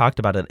already talked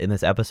about it in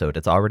this episode.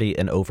 It's already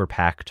an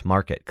overpacked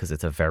market because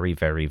it's a very,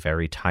 very,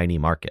 very tiny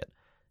market.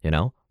 You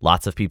know,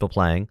 lots of people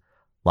playing,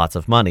 lots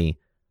of money,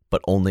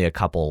 but only a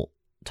couple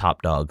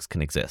top dogs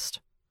can exist.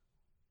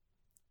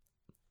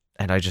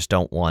 And I just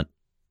don't want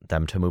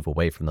them to move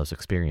away from those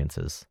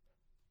experiences.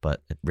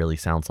 But it really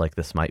sounds like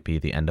this might be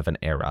the end of an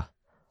era.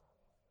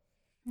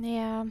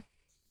 Yeah.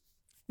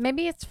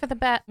 Maybe it's for the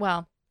bet.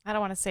 Well, I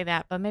don't want to say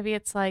that, but maybe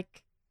it's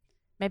like,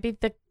 maybe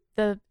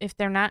the if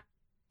they're not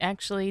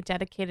actually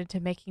dedicated to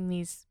making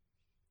these,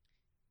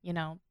 you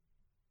know,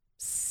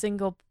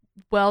 single,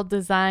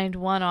 well-designed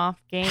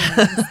one-off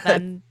games,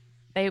 then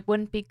they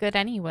wouldn't be good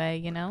anyway,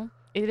 you know?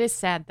 It is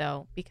sad,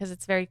 though, because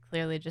it's very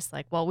clearly just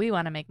like, well, we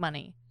want to make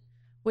money.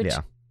 Which,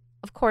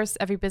 of course,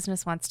 every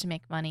business wants to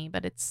make money,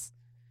 but it's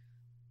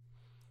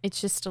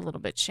just a little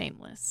bit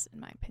shameless, in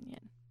my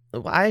opinion.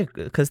 Why?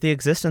 Because the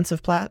existence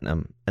of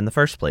Platinum in the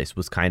first place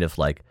was kind of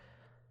like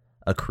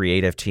a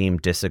creative team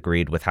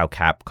disagreed with how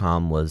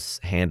Capcom was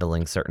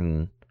handling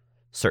certain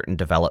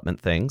development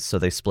things, so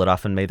they split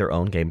off and made their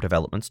own game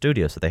development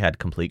studio, so they had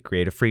complete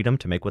creative freedom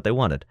to make what they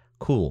wanted.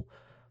 Cool.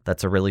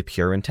 That's a really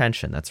pure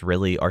intention. That's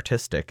really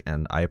artistic,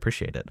 and I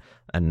appreciate it.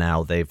 And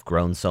now they've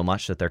grown so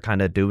much that they're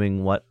kind of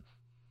doing what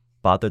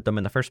bothered them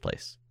in the first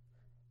place.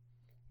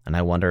 And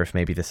I wonder if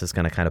maybe this is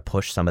going to kind of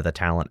push some of the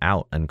talent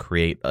out and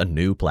create a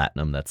new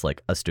Platinum that's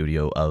like a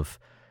studio of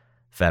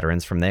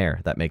veterans from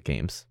there that make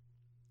games.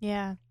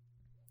 Yeah.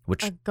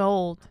 Which a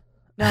gold.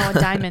 No, a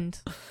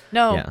diamond.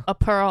 No, Yeah. a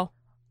pearl.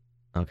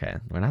 Okay,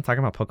 we're not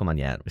talking about Pokemon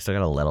yet. We still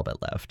got a little bit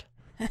left.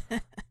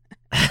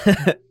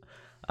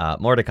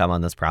 More to come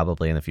on this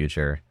probably in the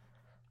future.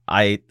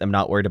 I am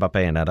not worried about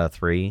Bayonetta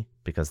 3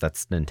 because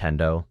that's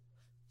Nintendo.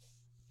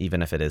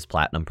 Even if it is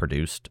Platinum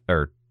produced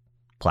or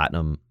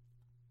Platinum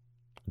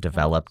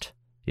developed,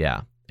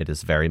 yeah, it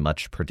is very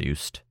much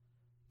produced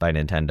by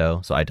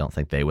Nintendo. So I don't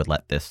think they would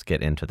let this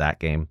get into that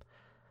game.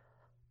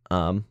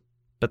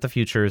 But the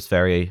future is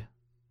very,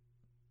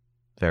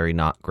 very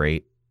not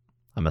great.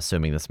 I'm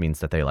assuming this means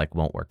that they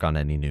won't work on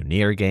any new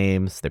Nier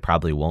games. They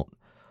probably won't.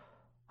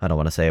 I don't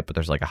want to say it, but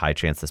there's a high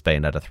chance this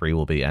Bayonetta 3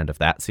 will be end of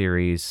that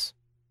series.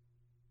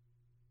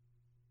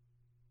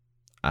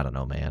 I don't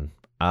know, man.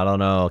 I don't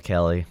know,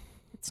 Kelly.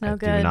 It's no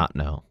good. I do not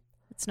know.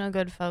 It's no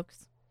good,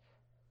 folks.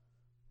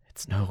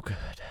 It's no good.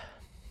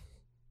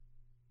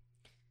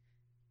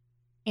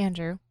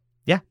 Andrew.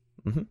 Yeah.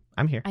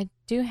 I'm here. I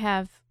do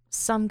have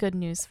some good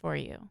news for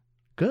you.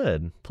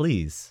 Good.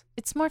 Please.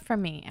 It's more for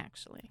me,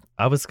 actually.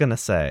 I was going to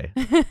say,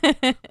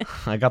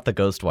 I got the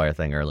Ghostwire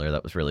thing earlier.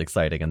 That was really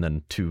exciting. And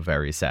then two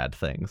very sad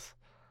things.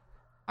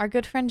 Our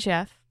good friend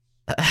Jeff.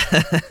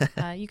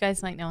 You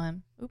guys might know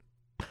him. Oop.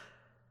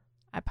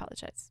 I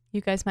apologize. You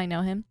guys might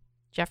know him.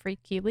 Jeffrey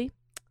Keeley.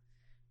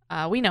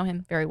 We know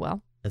him very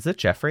well. Is it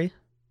Jeffrey?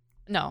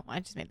 No, I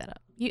just made that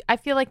up. I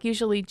feel like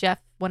usually Jeff,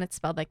 when it's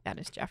spelled like that,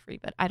 is Jeffrey,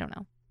 but I don't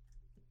know.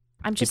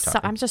 I'm just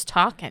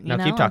talking. No,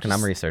 keep talking.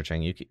 I'm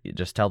researching. You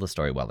just tell the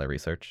story while I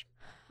research.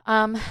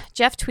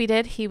 Jeff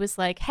tweeted. He was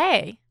like,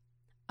 "Hey,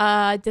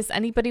 does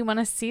anybody want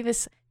to see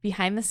this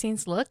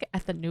behind-the-scenes look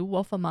at the new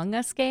Wolf Among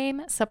Us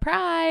game?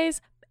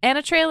 Surprise! And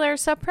a trailer.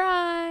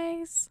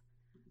 Surprise!"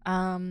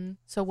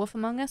 So Wolf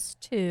Among Us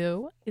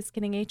 2 is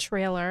getting a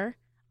trailer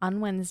on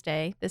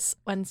Wednesday.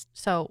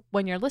 So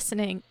when you're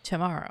listening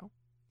tomorrow,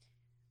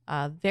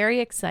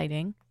 very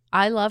exciting.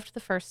 I loved the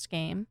first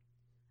game.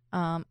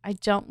 I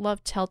don't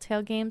love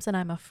Telltale games, and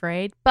I'm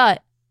afraid,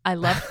 but I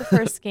loved the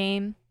first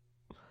game.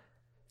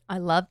 I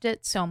loved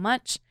it so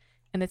much,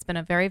 and it's been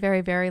a very,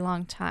 very, very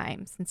long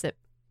time since it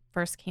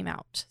first came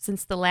out,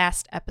 since the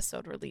last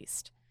episode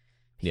released.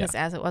 Because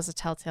as it was a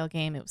Telltale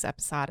game, it was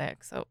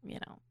episodic, so,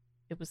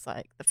 it was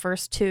like the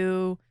first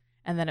two,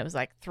 and then it was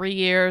like 3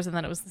 years, and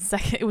then it was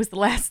the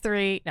last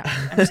three. No,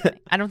 I'm just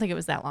kidding. I don't think it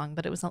was that long,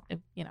 but it was, It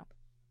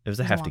was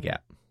a hefty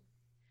gap.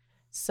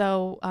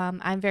 So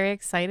I'm very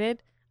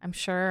excited. I'm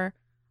sure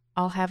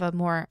I'll have a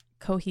more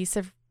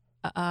cohesive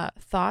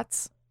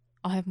thoughts.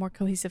 I'll have more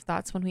cohesive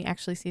thoughts when we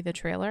actually see the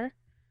trailer.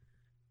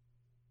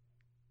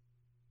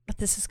 But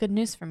this is good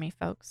news for me,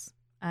 folks.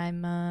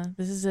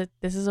 This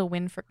is a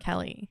win for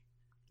Kelly.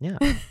 Yeah.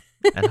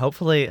 And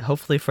hopefully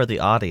for the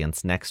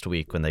audience next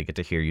week when they get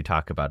to hear you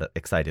talk about it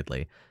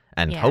excitedly.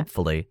 And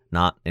hopefully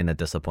not in a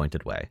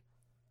disappointed way.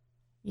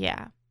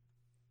 Yeah.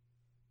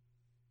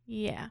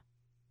 Yeah.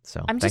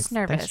 So I'm just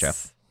nervous. Thanks,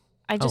 Jeff.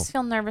 I just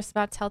feel nervous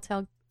about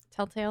Telltale.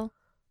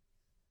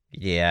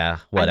 Yeah.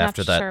 What,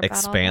 after that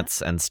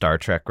Expanse and Star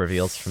Trek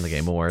reveals from the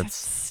Game Awards? That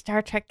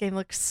Star Trek game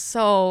looks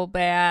so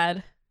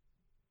bad.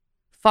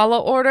 Follow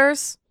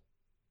orders,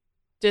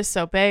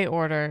 disobey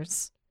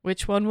orders.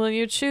 Which one will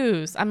you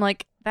choose? I'm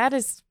like, that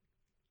is...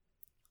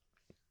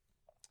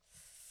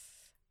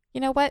 You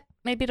know what?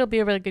 Maybe it'll be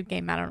a really good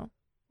game. I don't know.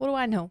 What do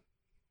I know?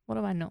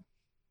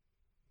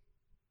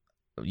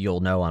 You'll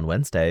know on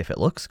Wednesday if it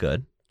looks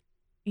good.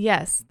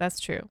 Yes, that's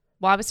true.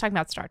 Well, I was talking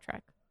about Star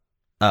Trek.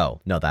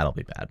 Oh, no, that'll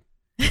be bad.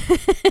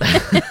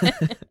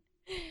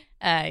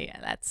 Yeah,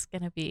 that's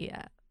going to be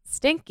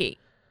stinky.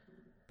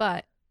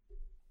 But...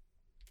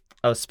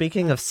 Oh,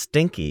 speaking of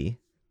stinky...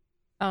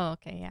 Oh,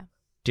 okay, yeah.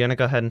 Do you want to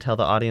go ahead and tell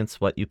the audience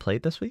what you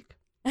played this week?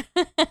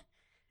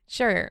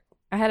 Sure.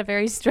 I had a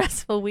very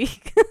stressful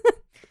week.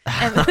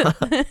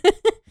 It's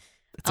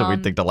a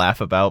weird thing to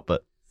laugh about,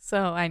 but...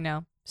 So, I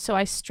know. So,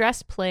 I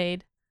stress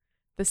played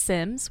The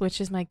Sims, which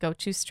is my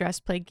go-to stress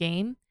play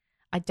game.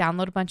 I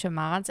download a bunch of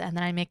mods, and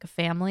then I make a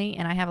family,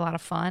 and I have a lot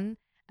of fun.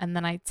 And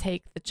then I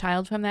take the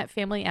child from that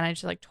family, and I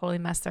just totally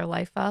mess their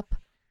life up.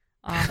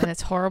 And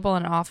it's horrible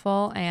and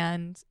awful,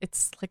 and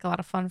it's a lot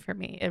of fun for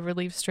me. It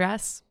relieves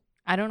stress.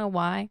 I don't know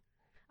why.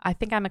 I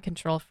think I'm a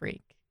control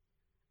freak.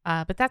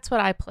 But that's what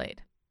I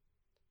played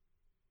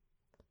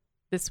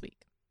this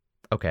week.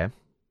 Okay.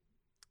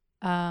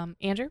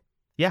 Andrew?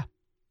 Yeah.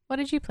 What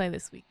did you play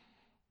this week?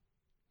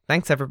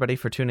 Thanks, everybody,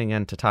 for tuning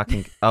in to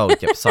Talking... Oh,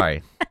 yep,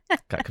 sorry.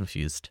 Got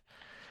confused.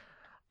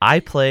 I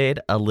played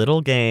a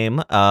little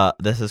game.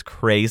 This is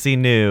crazy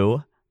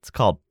new. It's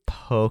called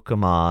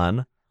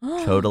Pokemon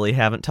Totally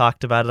haven't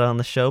talked about it on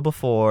the show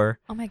before.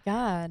 Oh my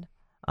god.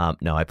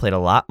 No, I played a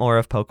lot more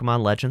of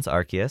Pokemon Legends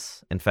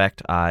Arceus. In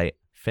fact, I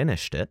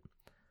finished it.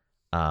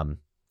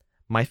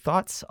 My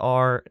thoughts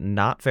are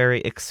not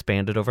very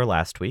expanded over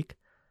last week.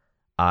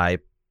 I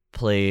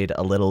played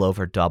a little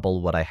over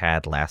double what I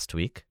had last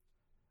week.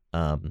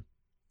 I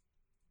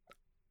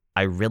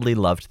really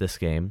loved this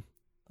game.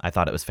 I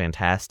thought it was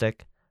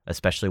fantastic,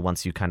 especially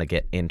once you kind of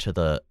get into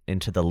the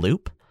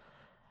loop.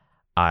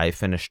 I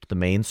finished the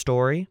main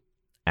story,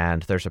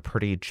 and there's a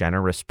pretty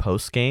generous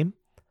post game,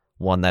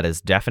 one that is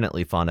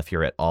definitely fun if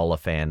you're at all a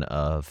fan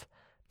of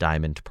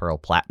Diamond, Pearl,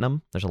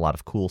 Platinum. There's a lot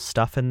of cool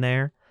stuff in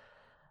there.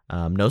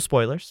 No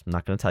spoilers. I'm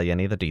not going to tell you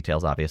any of the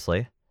details,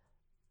 obviously.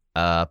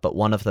 But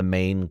one of the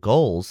main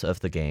goals of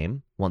the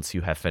game, once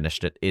you have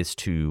finished it, is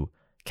to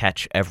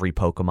catch every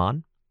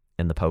Pokemon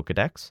in the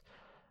Pokedex,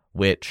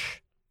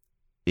 which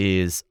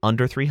is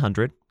under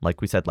 300,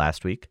 like we said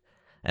last week.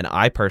 And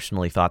I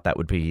personally thought that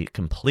would be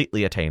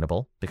completely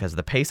attainable because of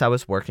the pace I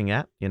was working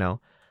at,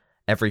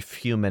 every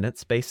few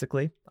minutes,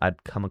 basically,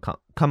 I'd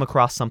come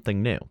across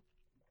something new.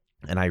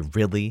 And I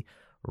really,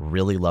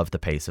 really loved the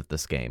pace of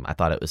this game. I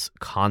thought it was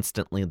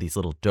constantly these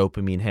little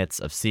dopamine hits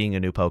of seeing a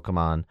new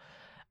Pokemon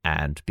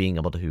and being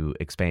able to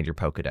expand your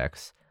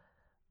Pokedex.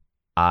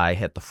 I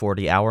hit the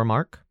 40-hour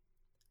mark,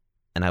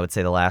 and I would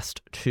say the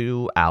last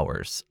 2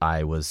 hours,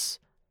 I was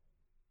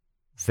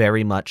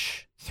very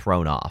much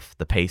thrown off.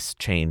 The pace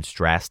changed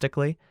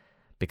drastically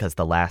because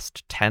the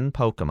last 10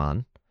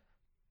 Pokemon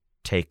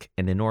take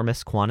an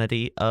enormous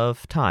quantity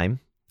of time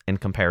in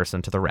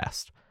comparison to the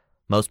rest.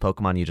 Most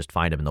Pokemon, you just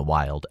find them in the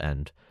wild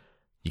and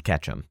you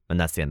catch them, and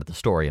that's the end of the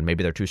story. And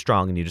maybe they're too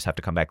strong and you just have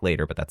to come back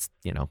later, but that's,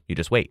 you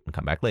just wait and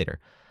come back later.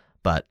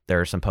 But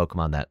there are some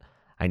Pokemon that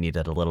I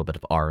needed a little bit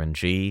of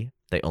RNG.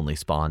 They only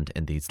spawned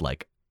in these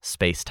like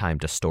space-time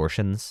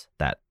distortions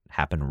that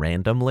happen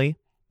randomly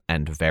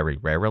and very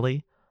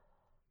rarely.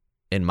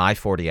 In my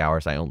 40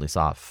 hours, I only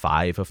saw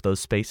 5 of those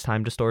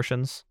space-time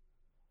distortions.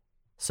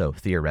 So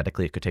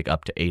theoretically, it could take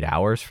up to 8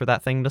 hours for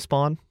that thing to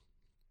spawn.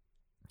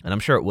 And I'm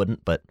sure it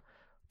wouldn't, but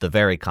the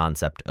very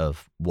concept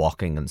of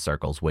walking in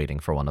circles waiting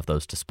for one of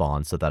those to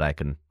spawn so that I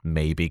can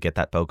maybe get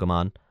that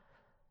Pokemon,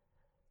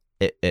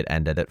 it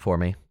ended it for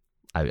me.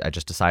 I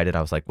just decided,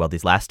 I was like, well,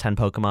 these last 10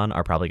 Pokemon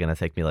are probably going to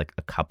take me like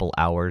a couple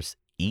hours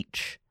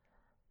each.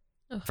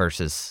 Ugh.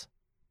 Versus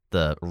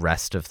the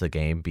rest of the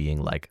game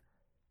being like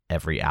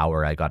every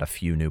hour I got a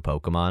few new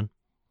Pokemon.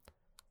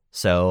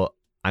 So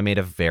I made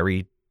a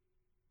very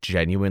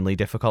genuinely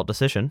difficult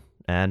decision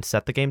and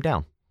set the game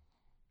down.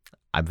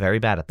 I'm very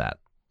bad at that.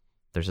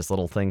 There's this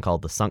little thing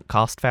called the sunk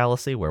cost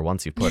fallacy where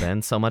once you put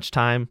in so much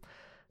time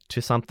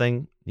to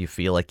something, you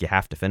feel like you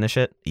have to finish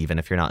it, even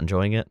if you're not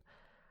enjoying it.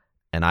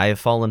 And I have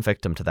fallen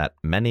victim to that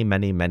many,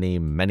 many, many,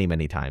 many,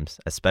 many times,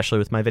 especially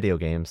with my video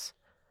games.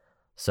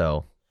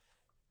 So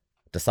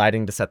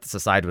deciding to set this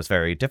aside was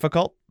very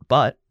difficult,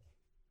 but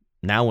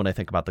now when I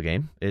think about the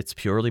game, it's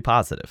purely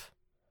positive.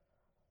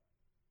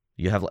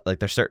 You have, like,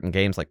 there's certain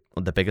games, like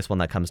the biggest one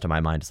that comes to my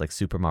mind is like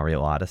Super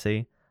Mario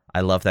Odyssey. I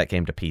love that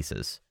game to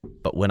pieces.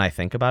 But when I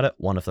think about it,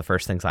 one of the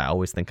first things I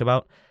always think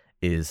about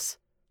is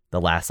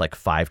the last like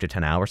 5 to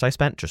 10 hours I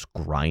spent just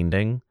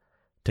grinding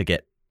to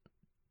get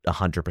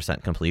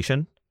 100%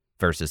 completion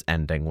versus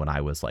ending when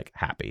I was like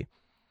happy.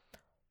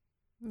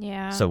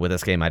 Yeah. So with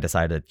this game, I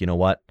decided, you know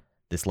what?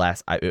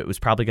 It was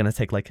probably going to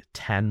take like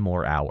 10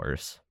 more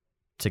hours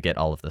to get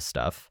all of this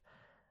stuff.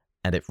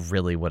 And it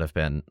really would have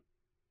been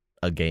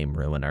a game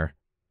ruiner.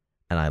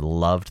 And I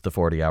loved the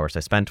 40 hours I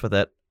spent with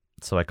it.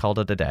 So I called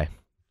it a day.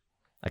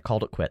 I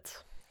called it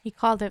quits. He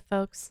called it,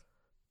 folks.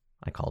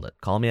 I called it.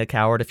 Call me a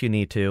coward if you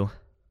need to.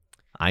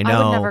 I know.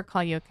 I would never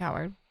call you a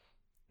coward.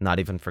 Not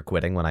even for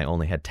quitting when I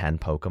only had 10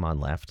 Pokemon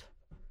left.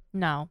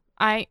 No.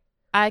 I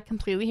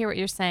completely hear what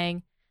you're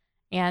saying.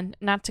 And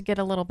not to get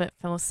a little bit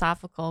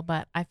philosophical,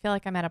 but I feel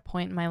like I'm at a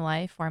point in my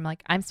life where I'm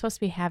like, I'm supposed to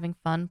be having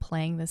fun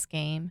playing this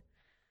game.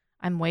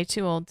 I'm way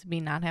too old to be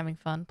not having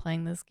fun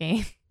playing this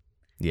game.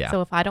 Yeah.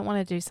 So if I don't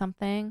want to do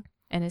something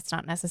and it's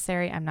not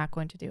necessary, I'm not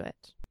going to do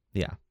it.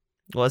 Yeah.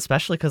 Well,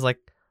 especially because like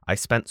I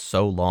spent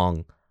so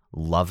long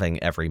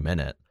loving every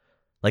minute.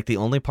 Like the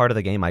only part of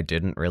the game I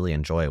didn't really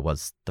enjoy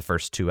was the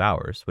first 2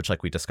 hours, which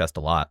like we discussed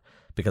a lot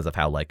because of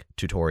how like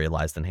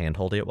tutorialized and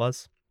handholdy it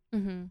was.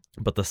 Mm-hmm.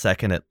 But the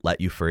second it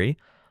let you free,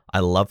 I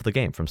loved the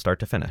game from start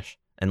to finish.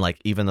 And like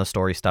even the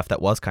story stuff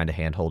that was kind of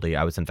handholdy,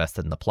 I was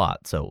invested in the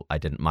plot, so I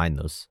didn't mind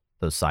those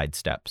side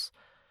steps.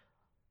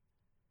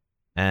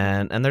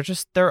 And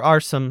there are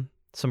some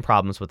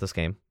problems with this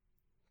game.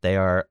 They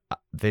are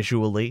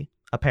visually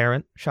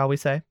apparent, shall we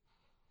say?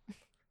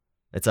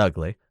 It's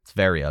ugly. It's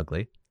very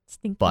ugly.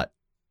 Stinky.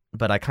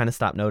 But I kind of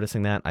stopped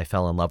noticing that. I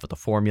fell in love with the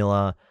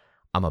formula.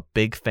 I'm a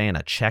big fan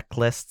of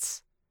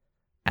checklists,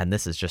 and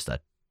this is just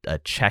a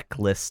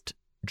checklist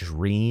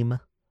dream.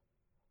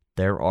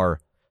 There are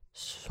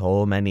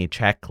so many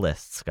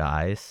checklists,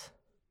 guys,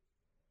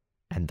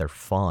 and they're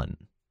fun.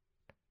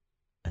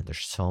 And there's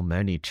so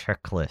many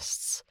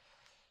checklists.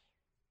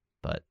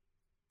 But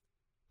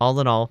all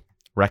in all,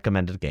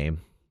 recommended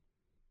game.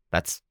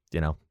 That's,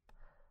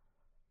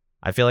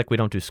 I feel like we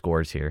don't do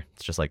scores here.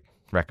 It's just like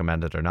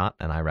recommend it or not,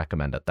 and I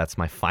recommend it. That's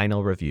my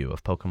final review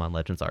of Pokemon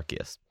Legends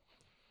Arceus.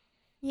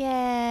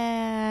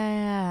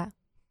 Yeah.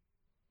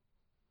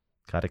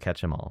 Gotta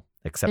catch them all,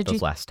 except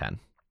those last 10.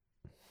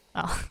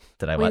 Oh,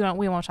 did I what?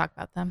 We won't talk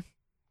about them.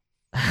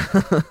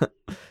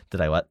 Did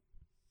I what?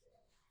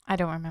 I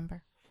don't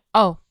remember.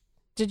 Oh,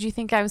 did you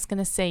think I was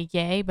gonna say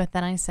yay, but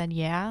then I said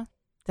yeah?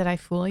 Did I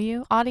fool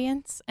you,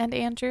 audience and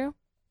Andrew?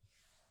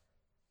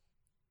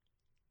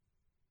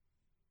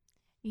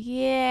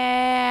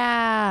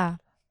 Yeah.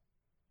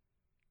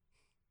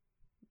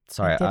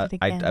 Sorry,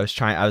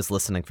 I was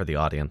listening for the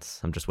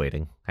audience. I'm just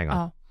waiting. Hang on.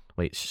 Oh.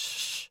 Wait,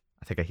 shh.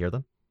 I think I hear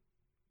them.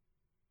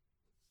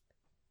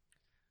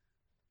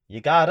 You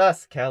got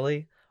us,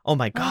 Kelly. Oh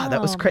my god,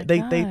 that was crazy.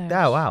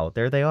 Oh wow,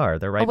 there they are.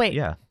 They're right. Oh, wait,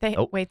 yeah.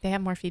 Wait, they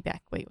have more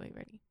feedback. Wait,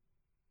 ready.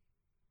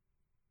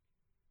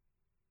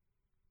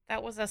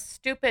 That was a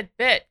stupid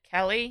bit,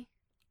 Kelly.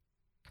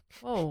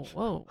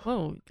 Whoa,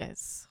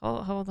 guys.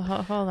 Hold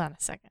on a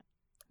second.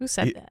 Who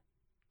said that?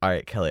 All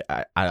right, Kelly,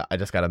 I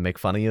just got to make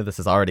fun of you. This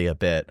is already a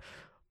bit,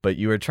 but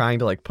you were trying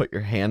to like put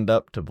your hand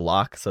up to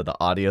block so the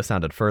audio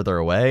sounded further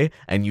away,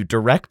 and you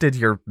directed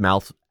your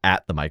mouth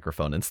at the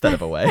microphone instead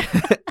of away.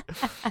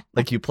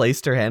 Like you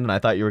placed your hand, and I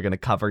thought you were going to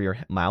cover your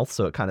mouth,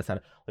 so it kind of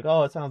sounded like,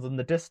 oh, it sounds in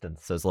the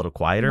distance. So it's a little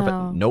quieter,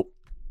 but nope.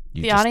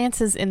 The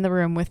audience is in the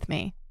room with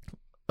me.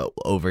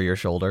 Over your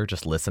shoulder,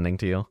 just listening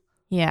to you.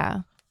 Yeah,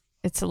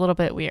 it's a little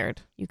bit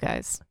weird, you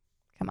guys.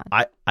 Come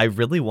on. I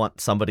really want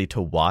somebody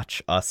to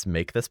watch us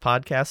make this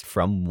podcast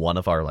from one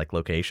of our like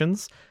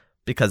locations,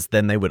 because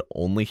then they would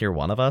only hear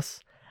one of us,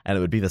 and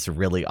it would be this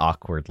really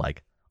awkward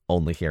like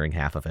only hearing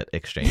half of it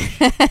exchange.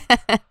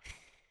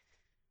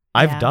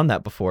 I've done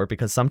that before,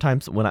 because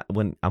sometimes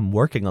when I'm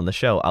working on the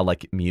show, I'll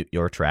like mute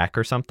your track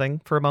or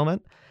something for a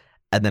moment,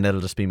 and then it'll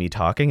just be me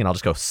talking, and I'll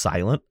just go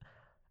silent.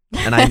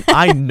 And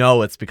I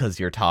know it's because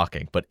you're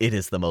talking, but it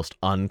is the most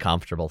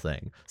uncomfortable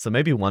thing. So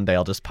maybe one day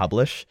I'll just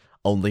publish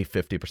only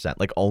 50%,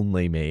 like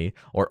only me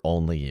or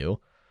only you.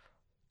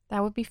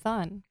 That would be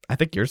fun. I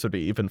think yours would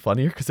be even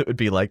funnier, because it would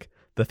be like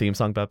the theme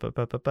song,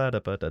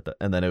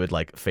 and then it would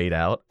like fade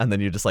out, and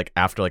then you just like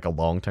after like a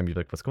long time you'd be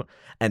like, what's going on?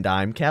 And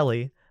I'm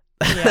Kelly.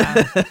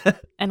 Yeah.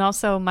 And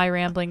also my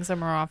ramblings are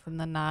more often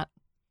than not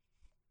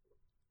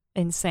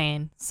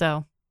insane.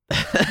 So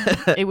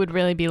it would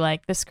really be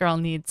like, this girl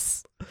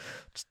needs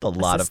just a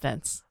lot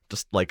assistance. Of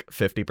just like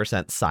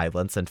 50%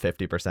 silence and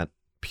 50%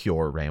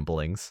 pure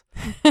ramblings.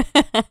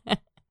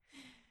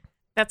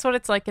 That's what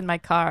it's like in my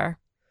car.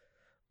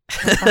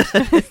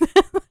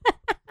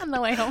 On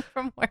the way home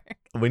from work.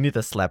 We need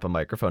to slap a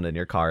microphone in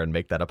your car and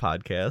make that a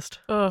podcast.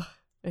 Ugh,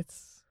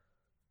 it's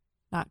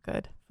not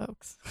good,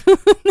 folks.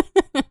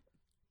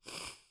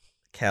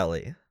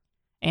 Kelly.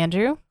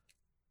 Andrew?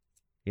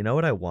 You know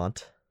what I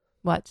want?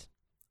 What?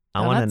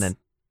 I want an...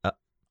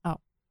 oh.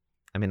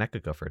 I mean, I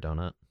could go for a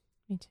donut.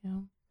 Me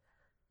too.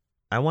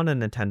 I want a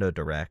Nintendo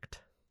Direct.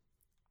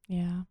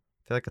 Yeah.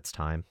 I feel like it's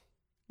time.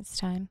 It's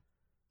time.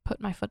 Put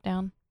my foot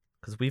down.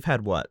 Because we've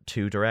had,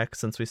 2 Directs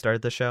since we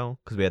started the show?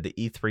 Because we had the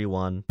E3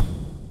 one,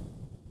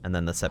 and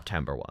then the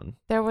September one.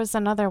 There was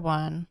another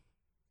one.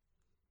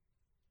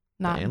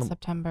 Not in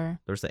September.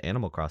 There's the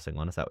Animal Crossing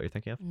one. Is that what you're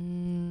thinking of?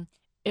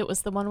 It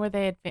was the one where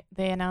they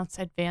announced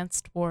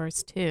Advanced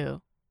Wars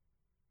 2.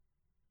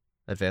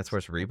 Advanced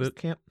Wars Reboot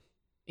Camp?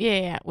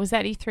 Yeah. Was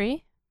that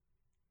E3?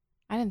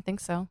 I didn't think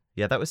so.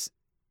 Yeah, that was...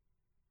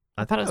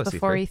 I thought it was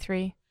before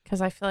E3,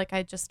 because I feel like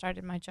I just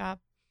started my job.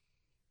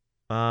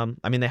 I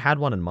mean, they had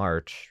one in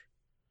March.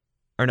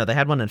 Or no, they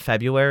had one in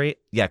February.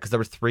 Yeah, because there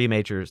were 3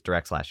 major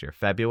Directs last year.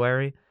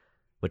 February,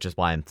 which is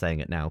why I'm saying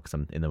it now, because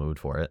I'm in the mood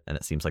for it, and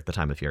it seems like the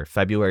time of year.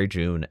 February,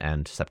 June,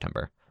 and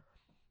September.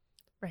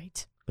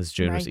 Right. Because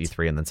June was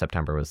E3, and then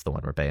September was the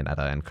one where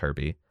Bayonetta and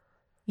Kirby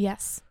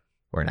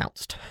were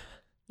announced.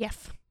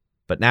 Yes.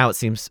 But now it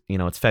seems,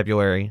 it's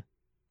February.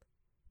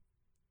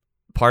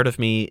 Part of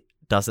me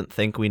doesn't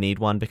think we need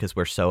one because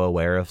we're so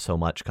aware of so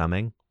much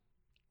coming.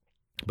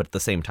 But at the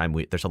same time,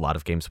 there's a lot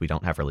of games we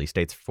don't have release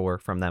dates for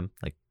from them.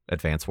 Like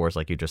Advance Wars,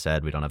 like you just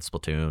said. We don't have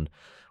Splatoon.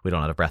 We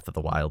don't have a Breath of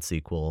the Wild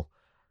sequel.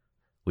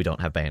 We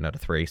don't have Bayonetta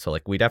 3. So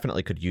like we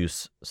definitely could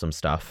use some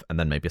stuff, and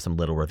then maybe some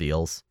little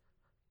reveals.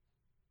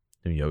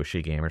 New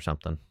Yoshi game or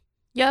something.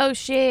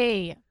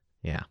 Yoshi!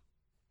 Yeah.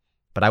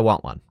 But I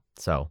want one.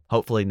 So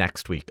hopefully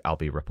next week I'll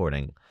be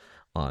reporting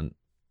on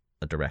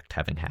a Direct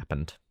having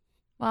happened.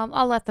 Well,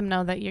 I'll let them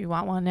know that you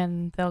want one,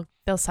 and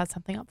they'll set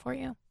something up for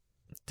you.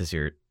 Does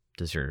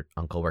your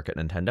uncle work at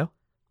Nintendo?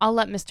 I'll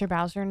let Mr.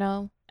 Bowser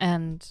know,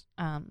 and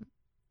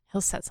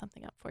he'll set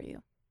something up for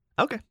you.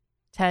 Okay.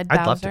 Ted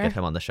Bowser. I'd love to get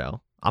him on the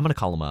show. I'm going to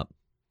call him up.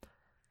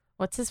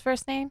 What's his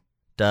first name?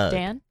 Doug.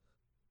 Dan?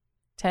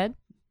 Ted?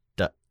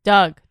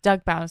 Doug.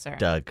 Doug Bowser.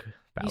 Doug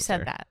Bowser. You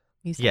said that.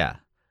 Yeah.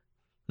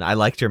 I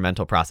liked your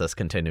mental process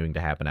continuing to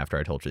happen after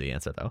I told you the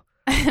answer, though.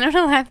 I don't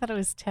know why I thought it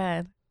was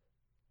Ted.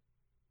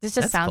 This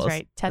just sounds close.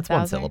 right. Ted That's Bowser.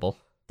 One syllable.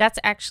 That's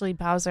actually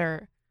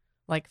Bowser,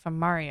 like from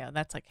Mario.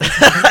 That's like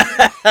his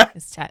name.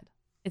 It's Ted.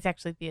 It's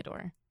actually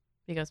Theodore.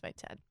 He goes by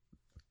Ted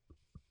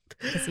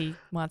because he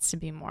wants to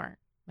be more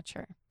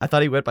mature. I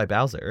thought he went by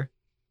Bowser.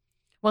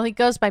 Well, he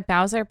goes by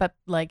Bowser, but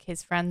like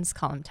his friends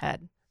call him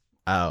Ted.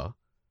 Oh.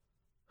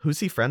 Who's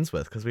he friends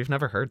with? Because we've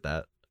never heard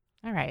that.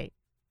 All right.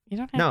 You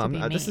don't have to be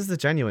this mean. is a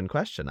genuine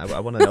question. I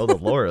want to know the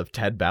lore of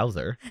Ted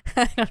Bowser.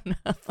 I don't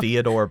know.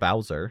 Theodore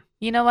Bowser.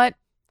 You know what?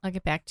 I'll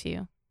get back to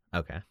you.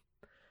 Okay.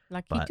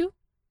 Lucky But- you?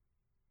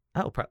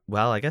 Oh,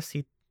 well, I guess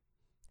he...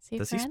 See,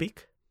 Does friend? he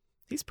speak?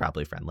 He's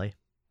probably friendly.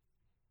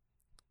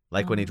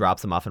 Like when he Oh.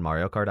 drops him off in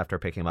Mario Kart after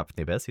picking him up from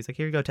the abyss, he's like,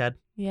 here you go, Ted.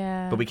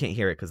 Yeah. But we can't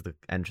hear it because the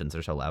engines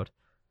are so loud.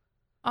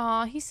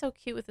 Aw, he's so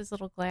cute with his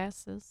little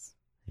glasses.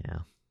 Yeah.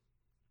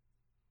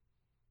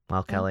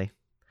 Well, Yeah. Kelly,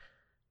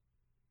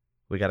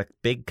 we got a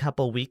big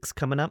couple weeks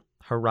coming up.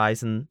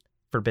 Horizon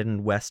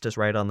Forbidden West is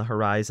right on the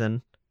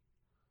horizon.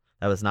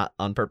 That was not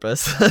on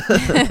purpose.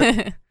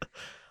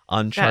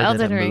 Uncharted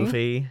Elden Ring.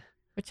 movie.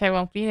 Which I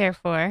won't be there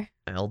for.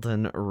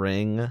 Elden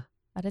Ring.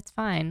 But it's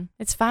fine.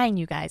 It's fine,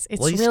 you guys. It's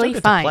Well, you still really get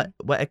to fine. play-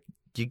 what,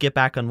 you get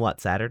back on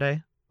what,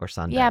 Saturday or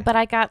Sunday? Yeah, but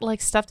I got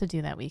like stuff to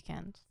do that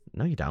weekend.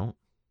 No, you don't.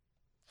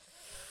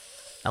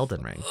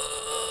 Elden Ring.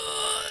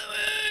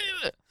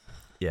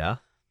 Yeah.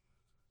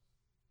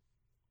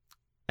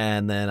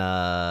 And then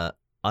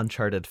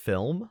Uncharted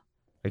film.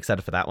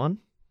 Excited for that one?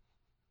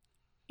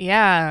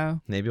 Yeah.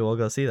 Maybe we'll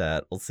go see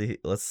that. We'll see.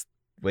 Let's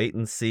wait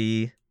and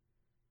see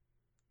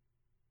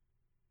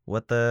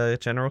what the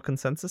general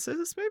consensus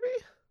is, maybe?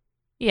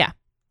 Yeah.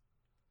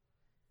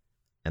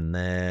 And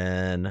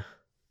then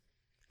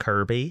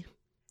Kirby,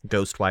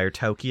 Ghostwire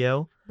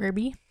Tokyo,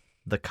 Ruby.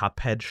 the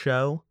Cuphead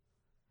show,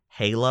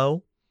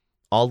 Halo.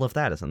 All of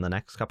that is in the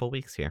next couple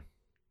weeks here.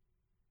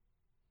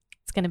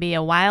 It's going to be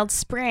a wild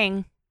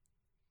spring.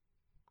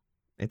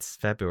 It's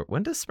February.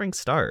 When does spring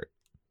start?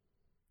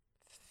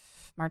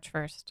 March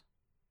 1st.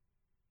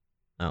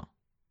 Oh.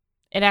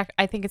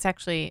 I think it's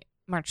actually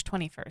March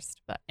 21st,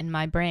 but in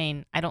my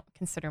brain, I don't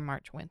consider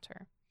March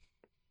winter.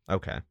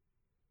 Okay.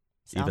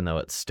 So, Even though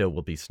it still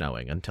will be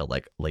snowing until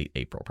like late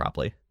April,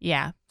 probably.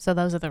 yeah, so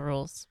those are the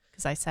rules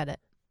because I said it.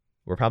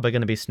 We're probably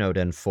going to be snowed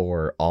in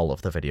for all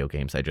of the video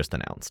games I just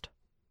announced.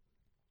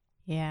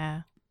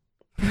 Yeah,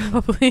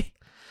 probably.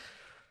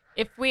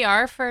 If we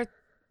are for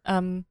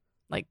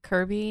like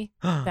Kirby,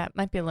 that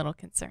might be a little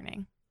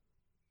concerning.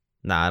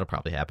 Nah, it'll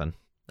probably happen.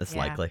 It's Yeah.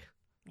 likely.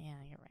 Yeah,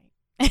 you're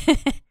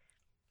right.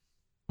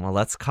 Well,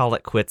 let's call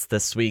it quits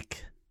this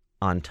week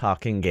on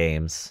Talking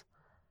Games.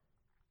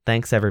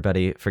 Thanks,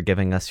 everybody, for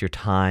giving us your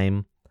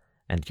time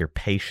and your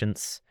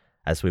patience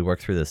as we work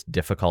through this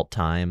difficult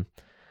time.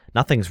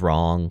 Nothing's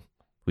wrong.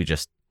 We're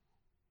just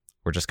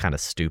kind of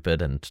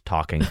stupid, and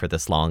talking for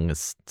this long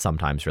is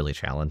sometimes really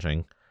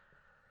challenging.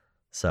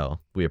 So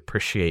we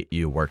appreciate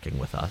you working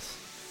with us.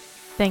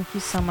 Thank you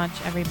so much,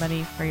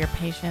 everybody, for your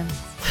patience,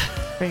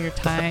 for your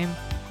time.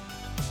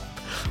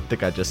 I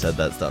think I just said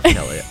that stuff,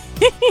 Kelly.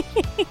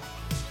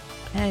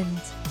 And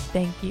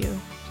thank you.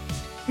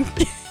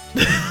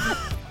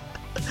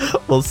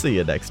 We'll see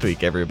you next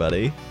week,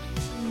 everybody.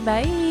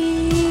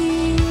 Bye.